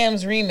from- to the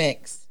Yams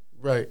remix.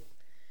 Right.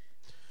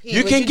 P,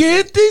 You would can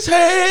get these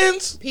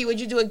hands. P, would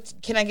you do a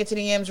Can I Get to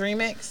the Yams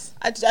remix?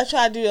 I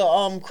tried to do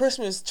a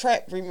Christmas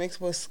trap remix,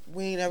 but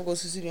we ain't ever go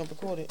to the studio and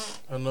record it.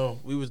 I know.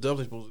 We was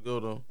definitely supposed to go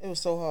though. It was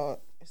so hard.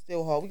 It's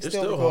still hard. We can It's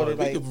still still record hard. it.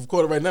 We Like, could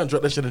record it right now and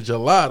drop that shit in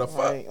July. The fuck.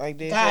 right, like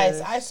this.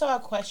 Guys, I saw a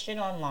question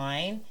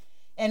online,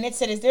 and it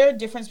said, "Is there a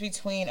difference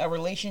between a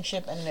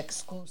relationship and an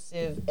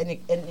exclusively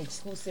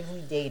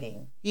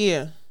dating?"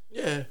 Yeah.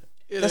 Yeah.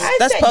 That's, I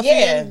that's said Puffy.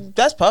 yeah.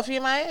 That's Puffy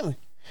in Miami.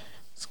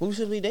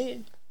 Exclusively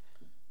dating.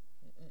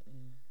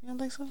 You don't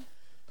think so?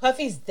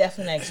 Puffy's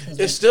definitely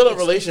It's still a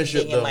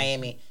relationship, in though.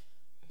 Miami.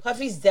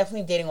 Puffy's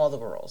definitely dating all the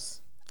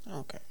girls.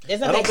 Okay.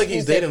 There's I don't think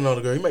he's dating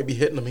another girl. He might be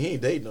hitting them. He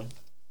ain't dating them.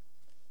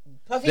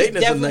 Puffy's Dating is the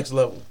definitely next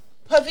level.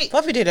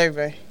 Puffy did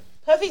everybody.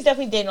 Puffy's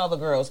definitely dating all the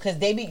girls because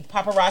they be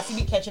paparazzi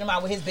be catching him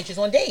out with his bitches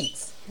on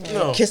dates.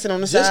 No. Kissing on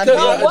the Just side.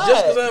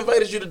 because I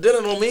invited you to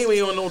dinner don't mean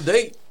we on no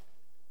date.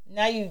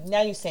 Now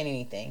you saying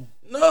anything?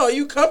 No,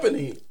 you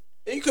company.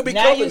 You could be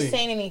Now company. you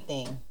saying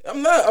anything?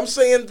 I'm not. I'm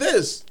saying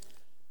this.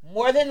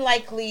 More than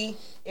likely,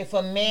 if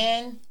a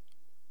man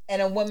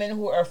and a woman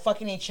who are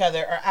fucking each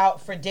other are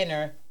out for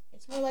dinner,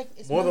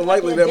 it's More than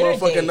likely that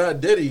motherfucker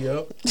not Diddy,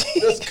 yo.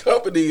 That's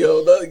company,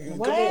 yo. Come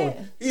What?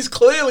 on. He's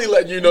clearly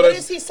letting you know What that.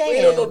 is he He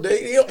saying? don't no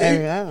date. He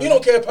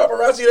don't care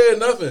paparazzi there or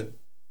nothing.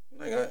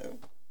 Like,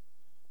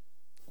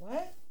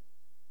 What?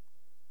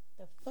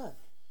 The fuck?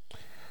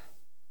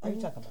 What are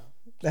you talking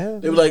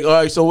about? they were like, all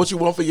right, so what you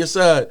want for your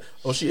side?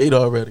 Oh, she ate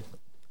already.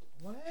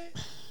 What?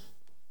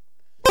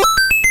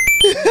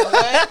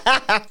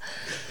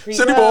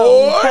 City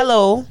boy.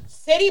 Hello.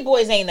 City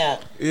Boys ain't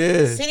up.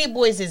 Yeah. City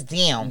Boys is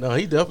down. No,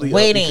 he definitely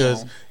Waiting. up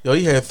because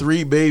he had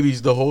 3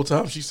 babies the whole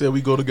time. She said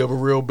we go together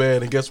real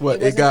bad, and guess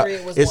what? It wasn't 3,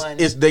 it was 1.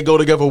 It's they go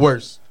together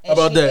worse. How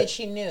about that? And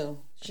she knew.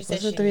 She said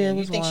wasn't she 3, knew. it You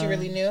was think she 1.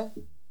 really knew?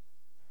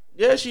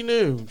 Yeah, she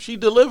knew. She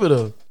delivered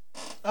her.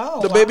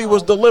 Oh, The baby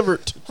was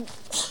delivered.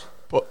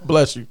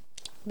 Bless you.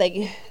 Like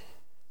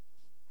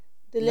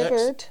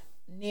delivered.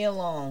 Nia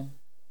Long.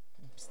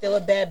 Still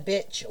a bad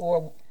bitch,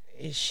 or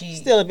is she?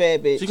 Still a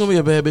bad bitch. She's gonna be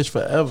a bad bitch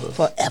forever.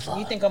 Forever.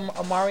 You think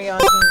Omarion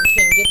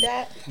can get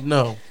that?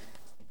 No.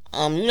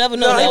 You never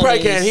know. No, he probably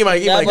can. He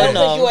might Never get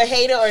Because you know. a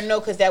hater, or no?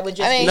 Because that would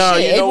just I mean, be. No,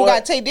 shit. you know April what?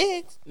 got Tay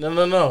Diggs. No.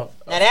 Now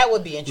that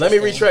would be Let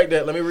interesting. me retract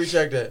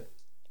that.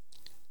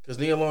 Because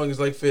Nia Long is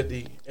like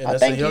 50, and that's a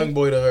thank young you.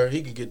 boy to her.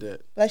 He could get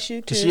that. Bless you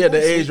too. Because she at the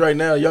age right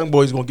now, young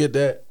boy's gonna get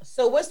that.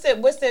 So what's the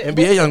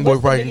NBA young boy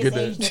probably can get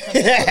biggest that.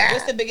 age difference-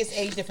 What's the biggest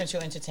age difference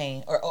you'll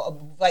entertain, or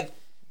like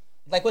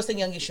what's the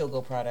youngest you'll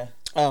go, Prada?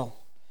 Oh,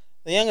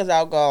 the youngest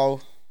I'll go.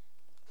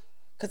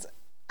 Cause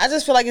I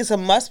just feel like it's a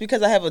must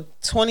because I have a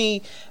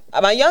 20.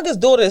 My youngest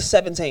daughter is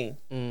 17.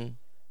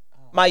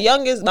 My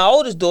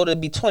oldest daughter will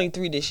be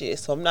 23 this year,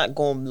 so I'm not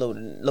going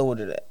lower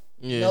than that.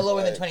 Yeah. No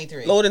lower than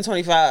 23. Lower than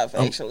 25,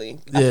 actually.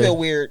 I yeah. feel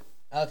weird.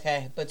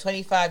 Okay, but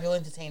 25, you'll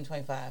entertain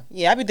 25.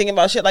 Yeah, I be thinking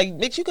about shit like,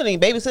 bitch, you couldn't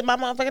even babysit my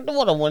motherfucking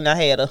daughter when I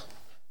had her.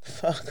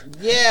 Fuck.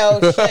 Yeah,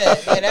 oh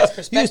shit. Yeah, that's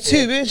perspective.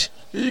 You was 2,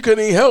 bitch. You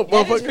couldn't even help,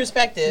 That is motherfucker.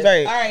 perspective.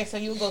 Right. All right, so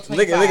you go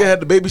 25. Nigga had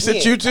to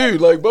babysit you too,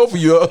 like both of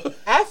y'all.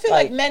 I feel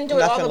like Like, men do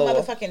it all the nothing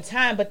lower. motherfucking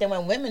time, but then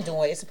when women do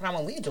it, it's a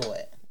problem when we do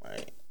it.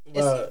 Right.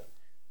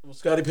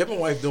 Scottie Pippen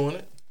wife doing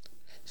it.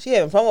 She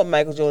having fun with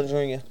Michael Jordan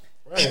Jr.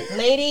 Right.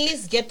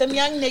 Ladies, get them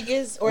young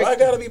niggas. Or Why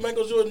gotta be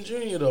Michael Jordan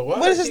Jr. though? Why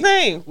What is his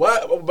name? Why?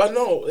 But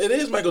no, it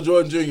is Michael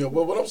Jordan Jr.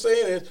 But what I'm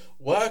saying is,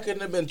 why couldn't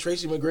it have been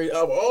Tracy McGrady?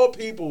 Out of all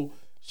people,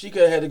 she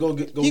could have had to go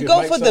get. You get go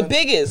Mike's for the son.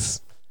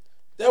 biggest.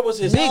 That was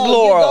his. Big No, you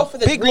Laura. go for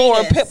the Big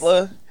Laura greenest.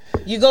 Pipler.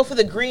 you go for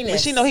the greenest.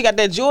 But she know he got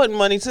that Jordan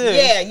money too.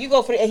 Yeah, you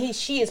go for the, and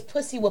she is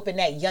pussy whooping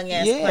that young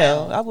ass Yeah,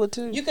 clown. I would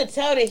too. You could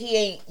tell that he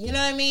ain't. You know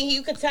what I mean?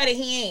 You could tell that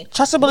he ain't.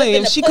 Trust and believe.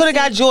 whipping If the she could have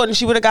got pussy. Jordan,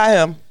 she would have got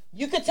him.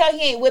 You could tell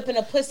he ain't whipping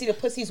a pussy. The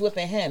pussy's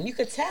whipping him. You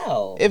could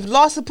tell. If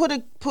Lawson put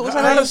what's her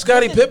How name? does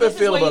Scottie Pippen This is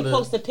feel where about you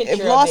post this? a picture If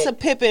of Lawson it.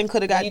 Pippen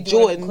could have got You doing the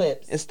Jordan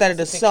clips. instead of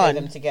the It's a picture of son,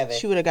 them together.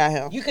 she would have got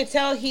him. You could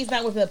tell he's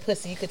not whipping a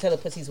pussy. You could tell the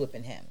pussy's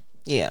whipping him.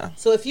 Yeah.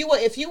 So if you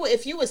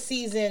were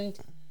seasoned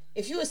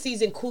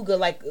cougar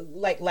like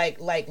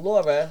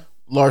Laura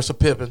Larsa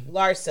Pippen.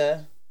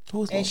 Larsa,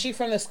 Who's and she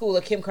from the school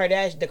of Kim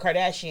Kardashian, the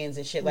Kardashians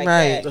and shit like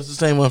Right. that. That's the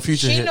same one.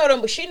 Future. She hit. know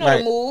the Right.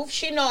 the move.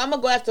 She know I'm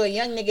gonna go after a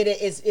young nigga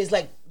that is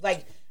like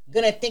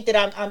gonna think that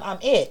I'm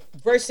it.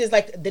 Versus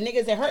like the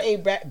niggas in her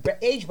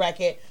age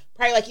bracket,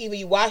 probably like either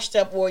you washed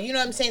up or you know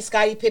what I'm saying,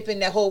 Scottie Pippen,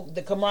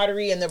 the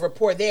camaraderie and the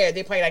rapport there.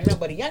 They probably like no,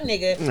 but a young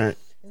nigga Right.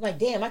 is like,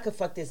 damn, I could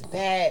fuck this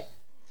bad.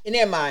 In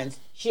their minds,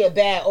 she a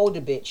bad older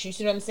bitch. You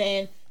see what I'm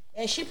saying?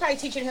 And she probably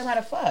teaching him how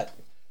to fuck.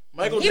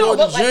 Michael He don't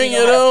Jordan look like he Jr.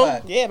 know how to though.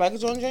 fuck. Yeah, Michael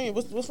Jordan Jr.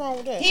 What's wrong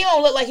with that? He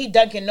don't look like he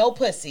dunking no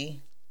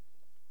pussy.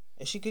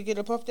 If she could get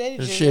a Puff Daddy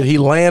Jr. Shit, he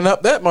laying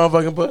up that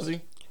motherfucking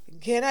pussy.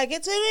 Can I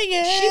get to the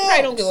game? She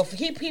probably don't give a fuck.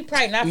 He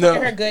probably not No,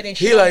 fucking her good and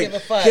she he don't like, give a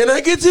fuck. can I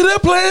get to the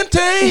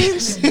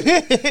plantains?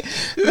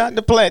 Not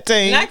the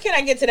plantain. Not can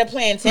I get to the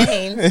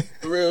plantains?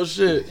 Real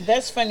shit.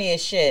 That's funny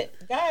as shit.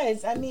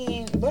 Guys, I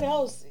mean, what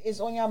else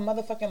is on y'all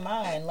motherfucking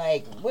mind?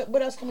 Like,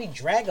 what else can we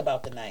drag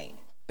about tonight?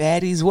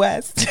 Baddies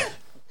West.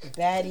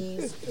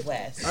 Baddies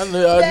West. I knew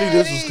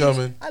this was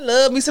coming. I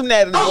love me some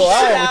Natalie. Boy,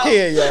 I don't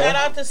even care, Shout y'all.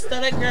 out to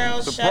Stunner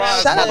Girl.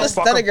 Shout Shout out to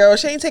Stunner Girl.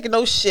 She ain't taking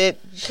no shit.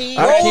 She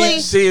I Rolly-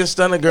 keep seeing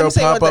Stunner Girl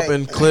say pop one up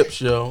thing. in clips,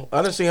 yo.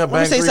 I done seen her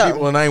bang say 3 something.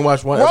 people and I ain't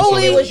watched one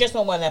Rolly- It episode. was just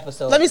on one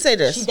episode. Let me say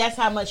this. That's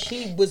how much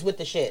she was with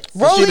the shit.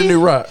 She the new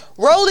rock.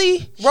 Roly I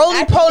think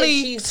that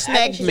Poly I Snack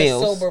think she's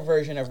Meals. a sober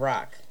version of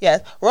Rock.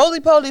 Yes, Roly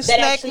Poly That Snack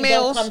actually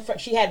don't Meals. come from.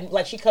 She had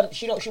like she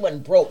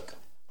wasn't broke.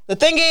 The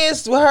thing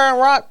is, with her and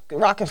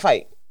Rock can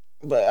fight.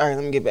 But all right,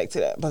 let me get back to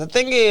that. But the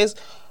thing is,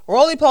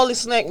 roly poly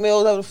snack meal,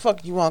 whatever the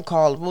fuck you want to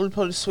call it, roly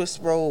poly Swiss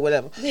roll,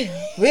 whatever.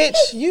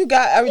 Bitch, you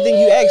got everything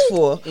you asked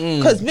for.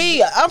 Cause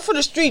me, I'm from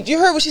the street. You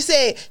heard what she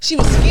said? She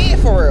was scared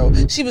for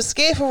real. She was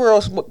scared for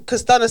real.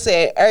 Cause Stunner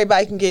said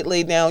everybody can get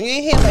laid down. You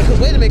ain't hear that? Cause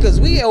wait a minute, cause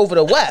we over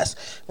the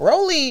West.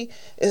 Roly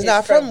is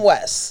not from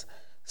West.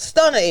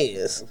 Stunner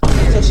is.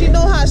 So she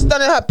know how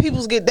Stunner, how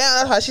peoples get down.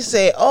 That's how she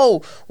said,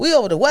 oh, we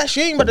over the West.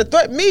 You ain't about to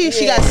threaten me.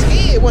 She got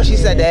scared when she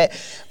said that.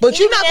 But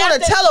you're not going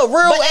to tell a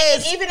real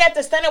ass. Even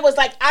after Stunner was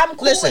like, I'm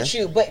cool with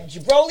you. But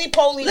Roly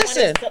Poly.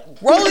 Listen,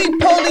 Roly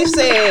Poly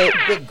said,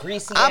 big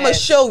greasy I'm going to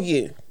show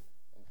you.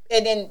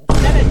 And then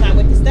Stunner's not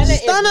with the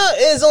Stunner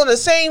is on the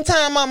same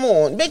time I'm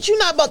on. Bitch, you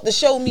not about to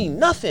show me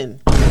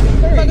nothing.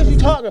 What the fuck is you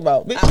talking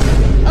about, bitch?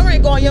 I'm ready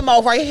to go in your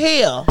mouth right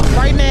here,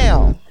 right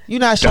now. You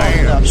not showing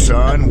Damn, enough.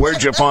 son,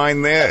 where'd you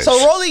find this?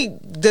 So Rolly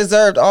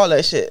deserved all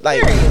that shit.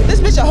 Like,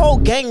 this bitch a whole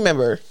gang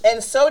member.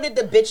 And so did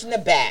the bitch in the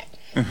back.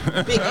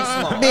 Biggie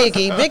Small.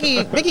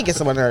 Biggie gets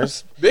some of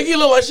hers. Biggie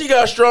look like she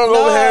got strong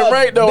overhand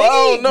right though. I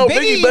don't know.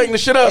 Biggie banged the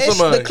shit out of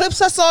somebody. The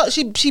clips I saw,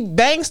 she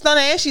banged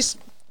Stunner and she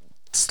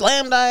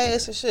slammed her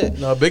ass and shit.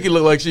 No, Biggie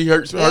look like she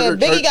hurt.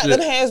 Biggie got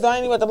them hands down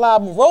anyway at the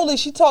live. Rolly,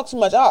 she talked too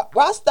much. I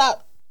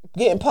stopped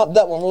getting pumped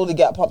up when Rolly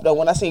got pumped up.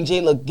 When I seen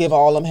Jayla give her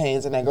all them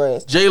hands in that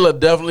grass. Jayla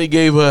definitely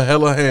gave her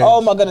hella hands.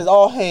 Oh my goodness,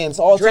 all hands,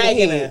 all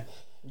dragging it.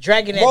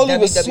 Dragging it. Rolly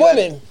was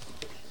swimming.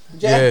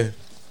 Yeah.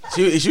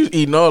 She was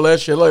eating all that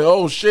shit like,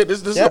 oh shit,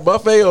 this is a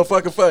buffet or a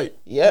fucking fight.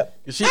 Yep.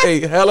 She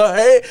ate hella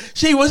hands.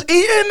 She was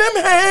eating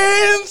them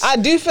hands. I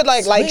do feel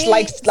like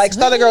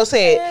Stunner Girl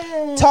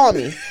said,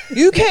 Tommy,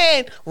 you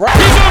can't run.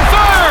 He's on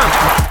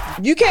fire.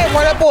 You can't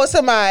run up on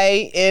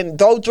somebody and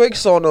throw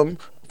drinks on them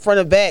front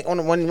and back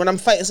when I'm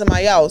fighting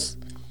somebody else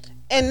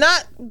and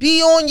not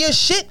be on your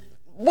shit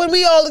when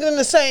we all in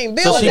the same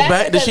building.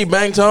 So did she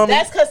bang Tommy?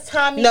 That's because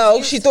Tommy.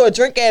 No, she threw a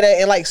drink at her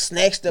and like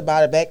snatched her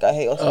by the back of her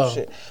head or some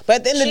shit. But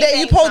at the end of the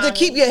day, you supposed to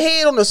keep your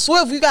head on the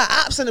swivel. You got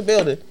ops in the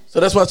building. So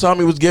that's why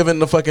Tommy was giving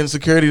the fucking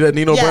security that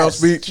Nino Brown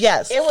speech.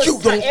 Yes. You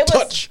don't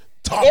touch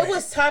Tommy. It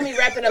was Tommy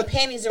wrapping up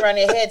panties around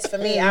their heads for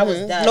me. I was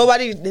done.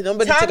 Nobody Tommy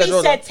took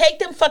a said, take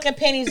them fucking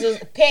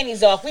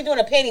panties off. We doing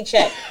a panty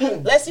check.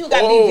 Let's see who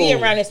got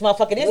BV around this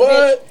motherfucker. This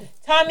bitch.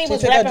 Tommy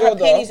was wrapping her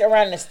panties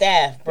around the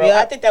staff, bro.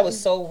 I think that was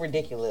so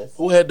ridiculous.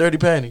 Who had dirty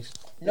panties?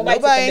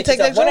 Nobody ain't take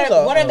that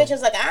off. One of them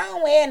bitches like, I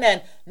don't wear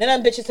none. None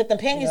of them bitches took them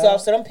panties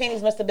off, so them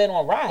panties must have been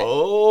on ride.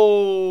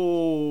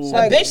 Oh. So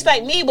a bitch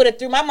like me would have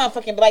threw my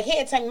motherfucking, be like,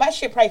 here, Tommy, my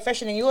shit probably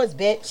fresher than yours,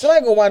 bitch.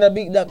 Somebody gonna wind up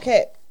beating up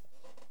Cat.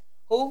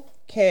 Who?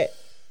 Cat.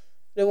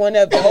 The one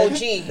that OG.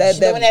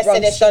 the one that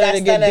said that Stunner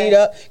to get beat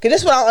up. Cause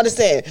this is what I don't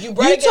understand. You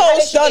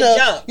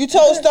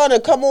told Stunner,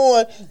 come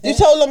on. You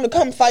told him to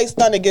come fight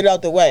Stunner, get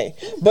out the way.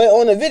 But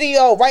on the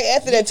video, right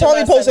after that,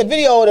 Tony posted a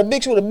video of the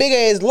bitch with a big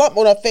ass lump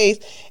on her face,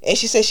 and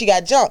she said she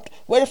got jumped.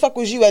 Where the fuck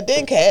was you at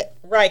then, Cat?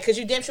 Right, cause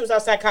you damn sure was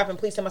outside copping.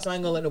 Please tell me I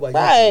ain't gonna let nobody.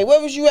 Right,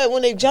 where was you at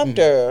when they jumped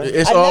her?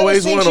 It's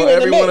always one on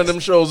every one of them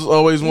shows. Is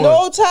always one.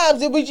 No times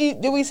did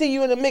we see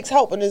you in the mix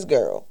helping this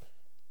girl,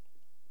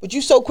 but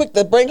you so quick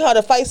to bring her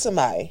to fight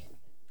somebody.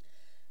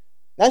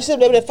 Now she said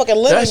they fucking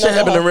living. That shit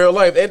happened in real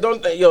life. And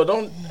don't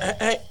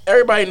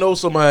everybody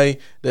knows somebody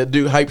that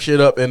do hype shit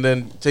up and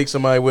then take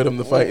somebody with them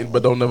to fight,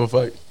 but don't never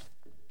fight.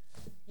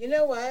 You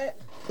know what,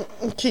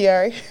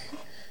 Kiari?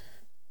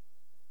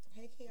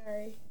 Hey,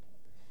 Kiari.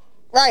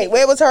 Right,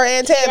 where was her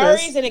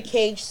antennas? Kiari's in a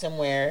cage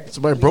somewhere.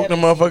 Somebody broke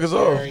them motherfuckers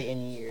off. Kiari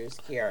in years.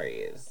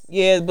 Kiari is.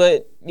 Yeah,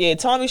 but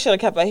Tommy should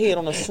have kept her head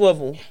on a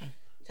swivel.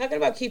 Talking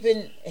about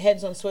keeping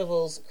heads on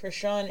swivels,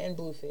 Krishan and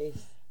Blueface.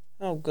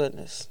 Oh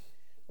goodness.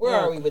 Where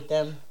are we with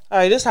them? All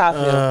right, this is how I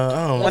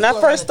feel. When I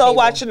first started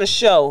watching the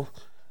show,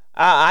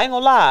 I ain't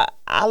gonna lie,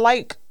 I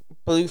like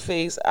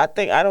Blueface. I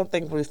don't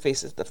think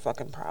Blueface is the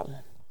fucking problem.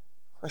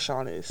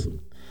 Krishan is.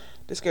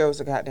 This girl was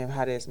a goddamn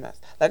hot ass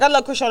mess. Like, I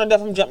love Krishan to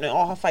death. I'm jumping in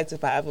all her fights.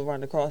 If I ever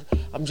run across,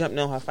 I'm jumping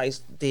on her fights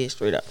dead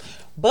straight up.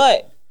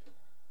 But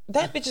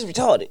that bitch is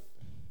retarded.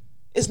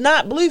 It's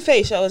not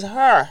Blueface, yo. It's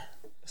her.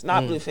 It's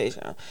not Blueface,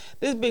 yo.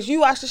 This bitch, you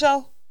watch the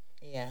show?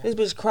 Yeah. This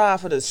bitch cried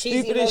for the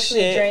She's stupidest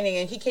shit. Draining,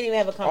 and he can't even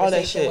have a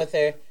conversation with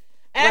her.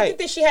 And I think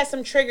that she has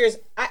some triggers.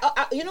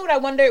 I you know what I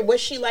wonder? Was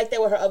she like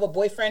that with her other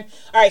boyfriend?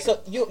 All right,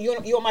 so you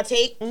want my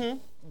take? Mm-hmm.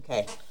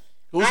 Okay.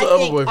 Who's the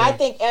other boyfriend? I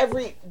think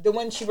the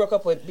one she broke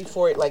up with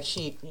before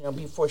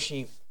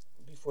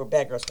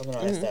Bad Girls and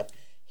all that stuff.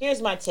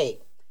 Here's my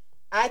take.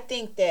 I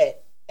think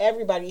that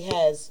everybody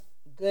has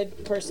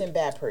good person,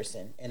 bad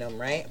person in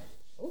them, right?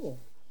 Ooh.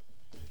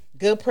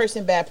 Good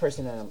person, bad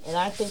person in them. And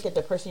I think that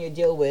the person you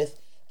deal with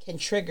can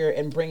trigger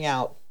and bring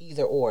out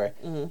either or.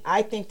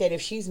 I think that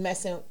if she's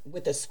messing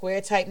with a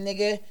square type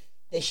nigga,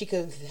 then she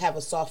could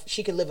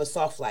live a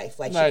soft life.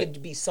 Like, she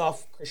could be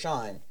soft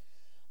Krishan.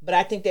 But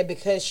I think that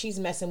because she's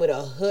messing with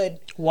a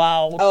hood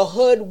wild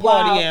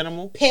party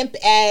animal, pimp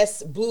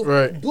ass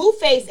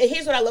Blueface. And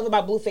here's what I love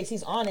about Blueface: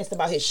 he's honest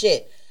about his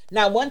shit.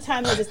 Now, one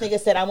time this nigga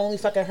said, I'm only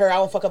fucking her, I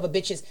won't fuck other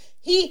bitches.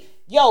 He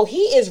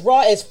is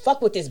raw as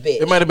fuck with this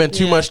bitch. It might have been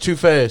too much too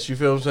fast. You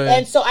feel what I'm saying?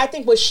 And so I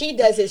think what she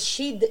does is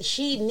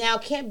she now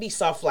can't be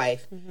soft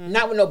life,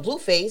 not with no blue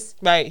face.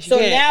 Right. So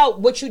now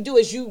what you do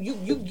is you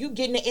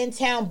get in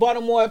town,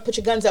 Baltimore, put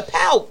your guns up,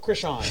 pow,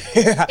 Krishan.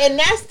 And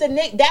that's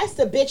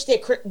the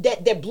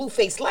bitch that blue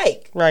face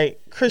like. Right.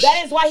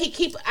 That is why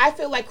I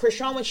feel like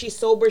Krishan, when she's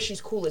sober,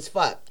 she's cool as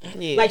fuck.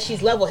 Yeah. Like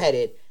she's level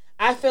headed.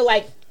 I feel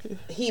like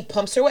he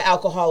pumps her with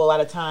alcohol a lot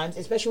of times,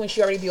 especially when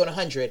she already be on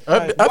 100.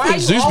 I think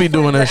Zeus be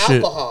doing that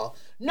shit. Alcohol?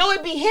 No,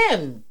 it be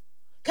him.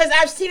 Cause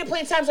I've seen it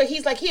plenty of times where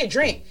he's like, here,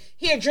 drink,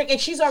 and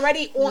she's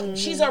already on.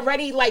 She's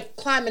already like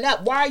climbing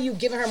up. Why are you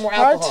giving her more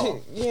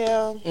alcohol? I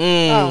don't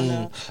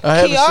know. I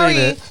haven't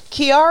seen it.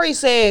 Kiari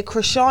said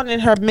Krishan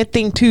and her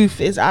mything tooth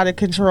is out of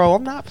control.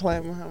 I'm not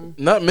playing with him.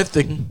 Not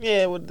mything.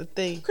 Yeah, with the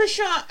thing.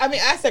 Krishan. I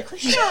mean, I said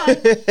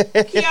Krishan.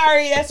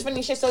 Kiari, that's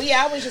funny shit. So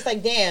yeah, I was just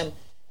like, damn.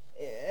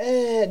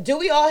 Do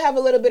we all have a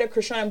little bit of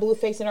Krishan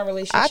Blueface in our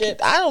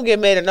relationship? I don't get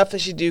mad enough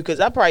as she do,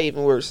 because I'm probably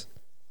even worse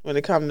when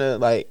it come to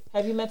like.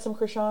 Have you met some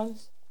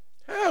Krishans?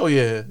 Hell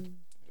yeah.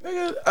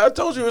 Nigga, I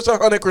told you it's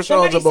 100 Krishans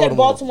Somebody in Baltimore. said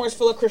Baltimore's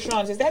full of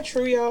Krishans. Is that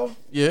true, y'all?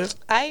 Yeah.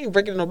 I ain't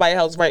breaking nobody's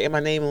house writing my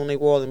name on their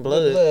wall in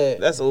blood.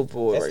 That's old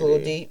boy. That's right a little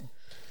there. deep.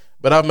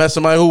 But I've met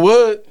somebody who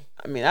would.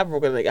 I mean, I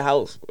broke into a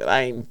house, but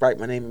I ain't write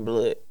my name in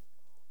blood.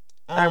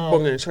 I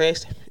broke in the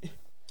trash.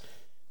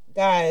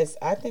 Guys,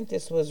 I think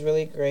this was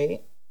really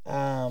great.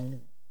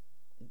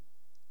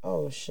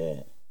 Oh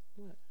shit.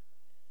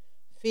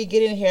 Fee,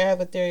 get in here. I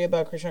have a theory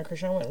about Krishan.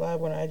 Krishan went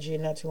live on IG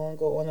not too long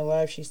ago. On the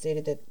live, she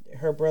stated that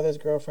her brother's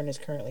girlfriend is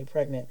currently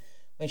pregnant.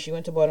 When she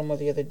went to Baltimore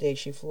the other day,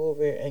 she flew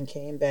over and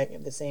came back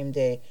the same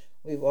day.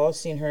 We've all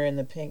seen her in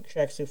the pink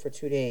tracksuit for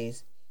 2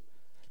 days.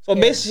 So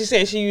basically, she's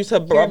saying she used her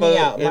Hear me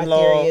out. My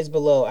brother-in-law. theory is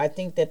below. I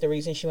think that the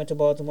reason she went to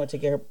Baltimore to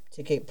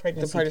get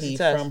pregnancy pee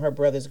test from her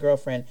brother's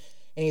girlfriend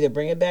and either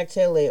bring it back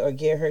to LA or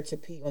get her to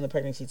pee on the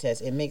pregnancy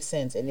test. It makes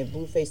sense. And if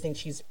Blueface thinks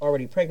she's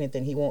already pregnant,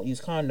 then he won't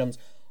use condoms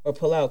or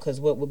pull out,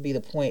 because what would be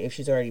the point if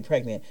she's already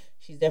pregnant?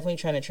 She's definitely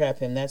trying to trap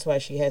him. That's why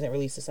she hasn't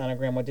released the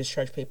sonogram or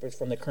discharge papers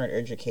from the current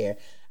urgent care.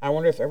 I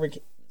wonder if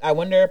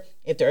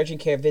the urgent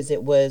care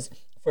visit was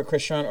for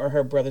Krishan or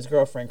her brother's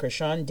girlfriend.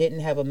 Krishan didn't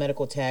have a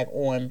medical tag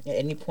on at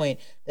any point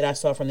that I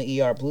saw from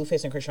the ER.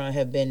 Blueface and Krishan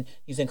have been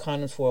using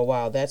condoms for a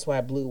while. That's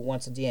why Blue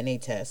wants a DNA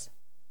test.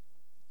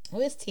 Well,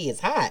 this tea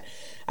is hot.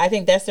 I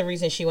think that's the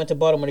reason she went to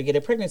Baltimore to get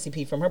a pregnancy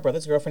pee from her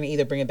brother's girlfriend and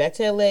either bring it back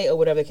to LA or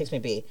whatever the case may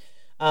be.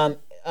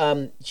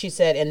 She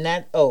said, and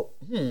that,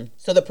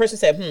 So the person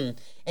said,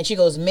 and she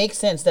goes, makes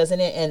sense, doesn't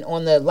it? And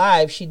on the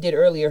live she did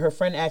earlier, her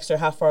friend asked her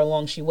how far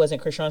along she was,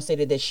 and Krishan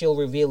stated that she'll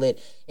reveal it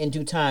in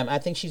due time. I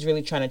think she's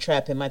really trying to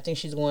trap him. I think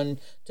she's going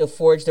to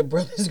forge the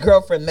brother's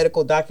girlfriend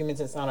medical documents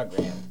and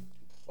sonogram.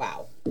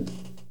 Wow.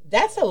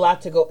 That's a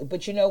lot to go,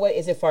 but you know what?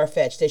 Is it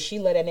far-fetched? Does she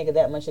let that nigga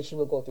that much that she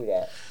would go through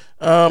that?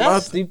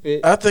 That's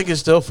stupid. I think it's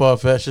still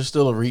far-fetched. It's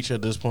still a reach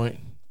at this point.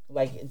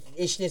 Like,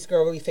 is this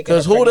girl really figuring?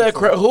 Because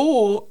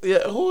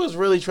who is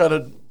really trying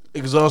to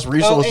exhaust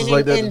resources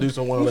like that to do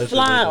some wild shit?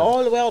 Flying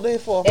all the way out there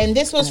for. And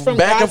this was from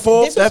back and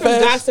forth. This was from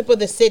Gossip of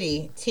the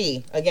City.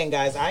 T. Again,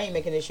 guys, I ain't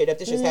making this shit up.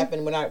 This just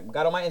happened when I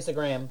got on my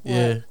Instagram.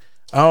 Yeah.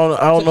 I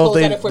don't know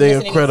if they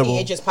are credible.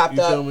 It just popped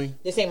you up. Feel me?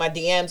 This ain't my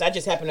DMs. I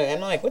just happened to.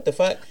 I'm like, what the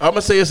fuck? I'm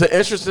gonna say it's an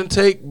interesting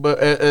take, but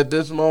at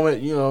this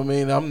moment, you know what I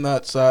mean, I'm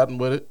not siding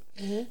with it.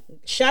 Mm-hmm.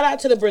 Shout out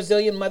to the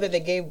Brazilian mother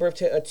that gave birth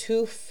to a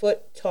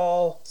 2-foot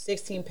tall,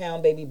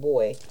 16-pound baby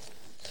boy.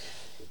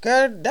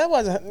 Girl, that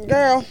wasn't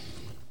girl.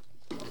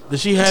 Did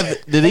he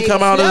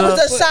come out? That was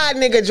a side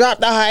nigga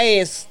dropped out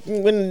her ass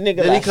when the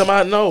nigga. Did he come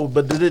out? No,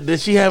 but did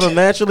she have him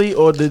naturally,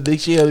 or did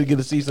she have to get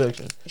a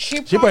C-section?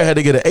 She probably had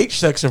to get an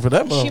H-section for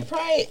that mom. She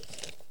probably.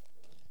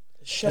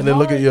 Shamar and then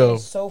look at yo.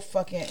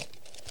 Shamar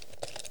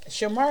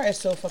is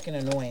so fucking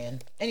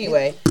annoying.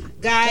 Anyway,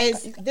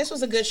 guys, this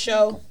was a good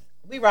show.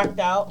 We rocked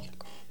out.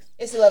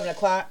 It's 11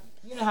 o'clock.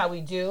 You know how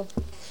we do.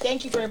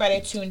 Thank you for everybody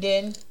that tuned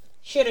in.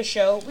 Share the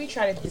show. We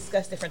try to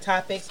discuss different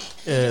topics.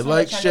 Yeah,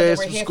 like, share,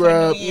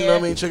 subscribe. You know what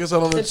I mean? Check us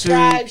out on the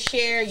Subscribe,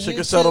 share, check YouTube,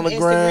 us out on the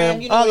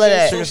gram. Instagram, all of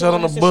that. Check us out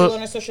on the book.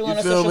 You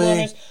feel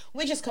me?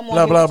 We just come on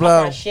blah, here blah, and talk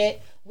blah. our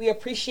shit. We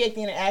appreciate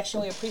the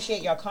interaction. We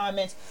appreciate your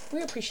comments.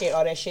 We appreciate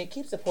all that shit.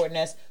 Keep supporting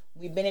us.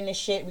 We've been in this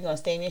shit. We're going to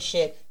stay in this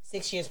shit.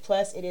 6 years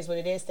plus. It is what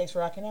it is. Thanks for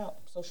rocking out.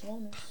 Social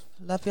owners.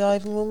 Love y'all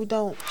even when we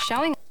don't.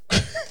 Showing.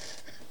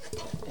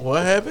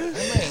 What happened?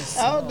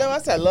 I don't know. I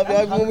said love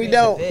y'all even when we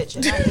don't. Bitch,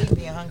 and I hate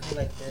being hungry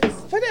like this.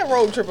 Play that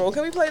road trip on.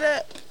 Can we play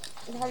that?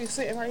 While you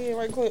sitting right here,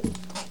 right quick.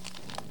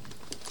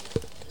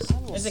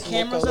 Is the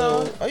cameras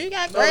on? Oh, you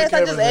got No, grass? the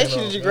I just cameras asked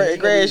you ain't to on. grass. You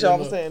Grass, know y'all.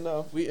 we I'm saying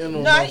no. We in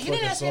on No, you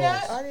didn't ask me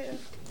that. I didn't.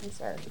 I'm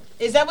sorry.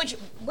 Is that what you?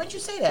 When'd you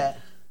say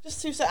that?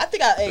 Just 2 seconds. I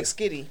think I asked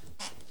Skitty.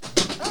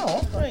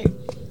 Oh, Right.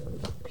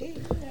 P, you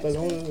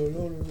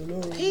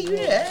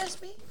didn't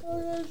ask me.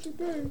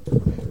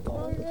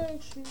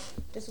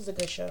 This was a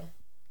good show.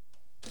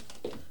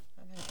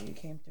 I'm happy you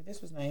came through.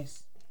 This was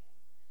nice.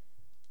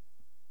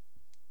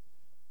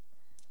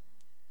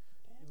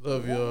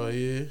 Love y'all,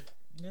 yeah.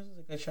 This was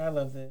a good show. I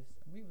love this.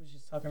 We was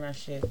just talking our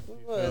shit.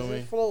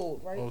 It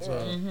flowed right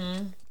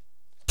there.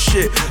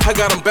 Shit, I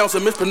got them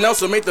bouncing,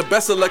 mispronouncing, make the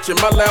best selection.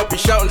 My loud be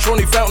shouting,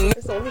 Troney Fountain.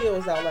 It's on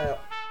Heels Out Loud.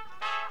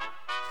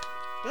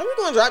 When we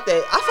gonna drop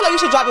that? I feel like we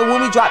should drop it when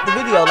we drop the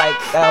video, like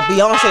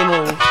Beyonce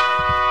move.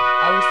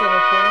 Are we still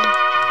recording?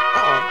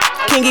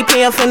 Kingy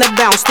P, I'm finna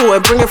bounce to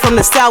it, bring it from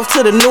the south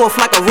to the north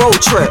like a road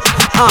trip.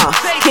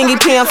 Kingy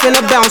P, I'm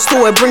finna bounce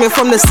to it, bring it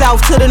from the south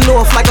to the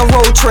north like a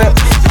road trip.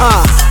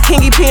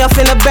 Kingy P, I'm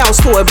finna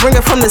bounce to it, bring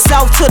it from the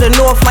south to the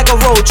north like a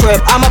road trip.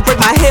 I'ma break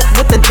my hip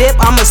with the dip,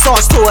 I'ma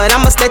sauce to it.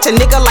 I'ma snatch a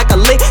nigga like a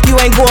lick, you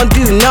ain't gonna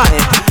do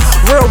nothing.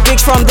 Real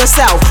bitch from the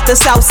south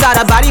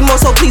side of body more,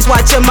 so please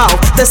watch your mouth.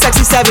 The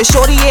sexy savage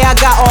shorty, yeah, I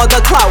got all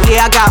the clout,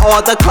 yeah, I got all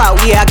the clout,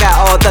 yeah, I got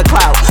all the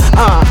clout.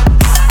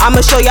 I'ma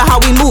show you how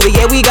we move it,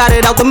 yeah, we got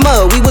it out the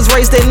mud. We was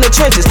raised in the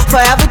trenches,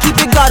 forever keep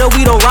it gutter.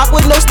 We don't rock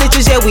with no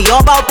stitches, yeah, we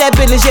all about that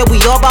business, yeah,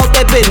 we all about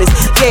that business,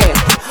 yeah.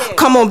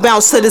 Come on,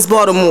 bounce to this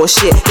Baltimore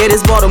shit, yeah,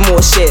 this Baltimore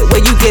shit.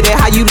 Where you get it,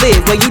 how you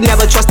live, where you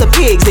never trust the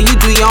pigs, and you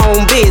do your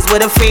own biz. Where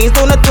the fiends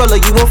on the thriller,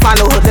 you won't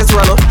find no hood that's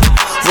realer.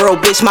 Real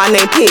bitch, my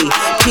name P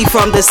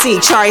from the C,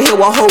 Cherry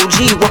Hill, a whole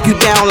G. Walk you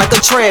down like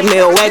a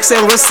treadmill, X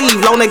and receive.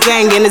 Loan a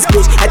gang in this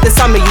bitch, at the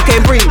summer you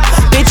can't breathe.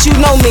 Bitch, you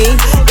know me,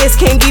 it's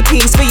Kingy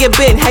P, for your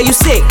bin, how you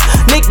sick?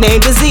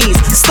 Nickname disease,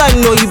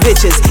 stunning on you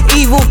bitches.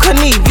 Evil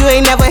Knievel, you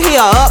ain't never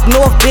hear up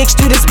north, bitch,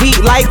 do this beat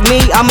like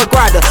me. I'm a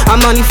grinder,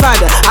 I'm money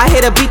finder. I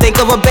hit a beat,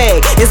 think of a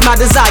bag, it's my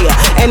desire.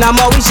 And I'm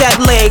always jet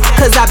lagged,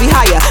 cause I be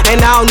higher.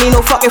 And I don't need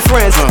no fucking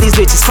friends, these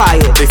bitches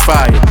fired. They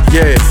fired,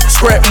 yeah.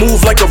 Scrap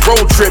move like a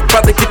road trip,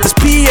 about to get this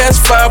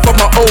PS5 for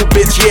my old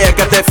bitch, yeah, I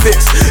got that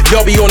fix.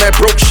 Y'all be on that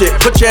broke shit,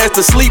 put your ass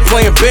to sleep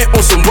playing bent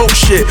on some rope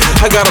shit.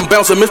 I got them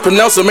bouncing,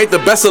 mispronouncing, make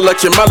the best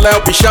selection. My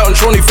loud be shouting,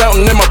 Troney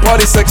Fountain in my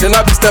party section.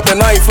 I be stepping,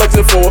 I ain't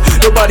flexing for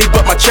nobody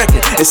but my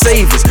checking and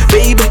savings,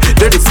 baby,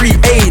 dirty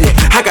 380.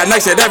 I got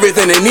nice at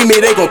everything, they need me,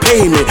 they gon'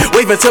 pay me.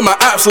 Waving to my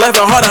ops,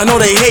 laughing hard, I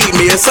know they hate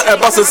me. It's something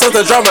about some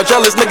sister drive a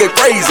jealous nigga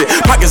crazy.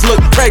 Pockets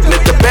look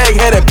pregnant, the bag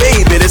had a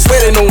baby, they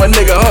sweating on a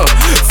nigga,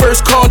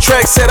 First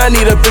contract said I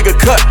need a bigger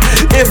cut.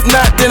 If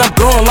not, then I'm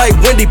gone like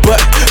Wendy Butt.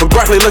 But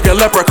broccoli looking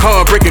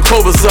leprechaun, breaking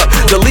clovers up.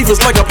 The leaf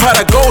is like a pot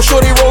of gold,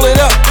 shorty roll it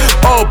up.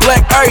 All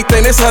black,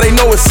 everything, that's how they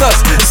know it's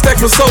us. Stacks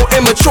was so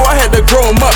immature, I had to grow them up.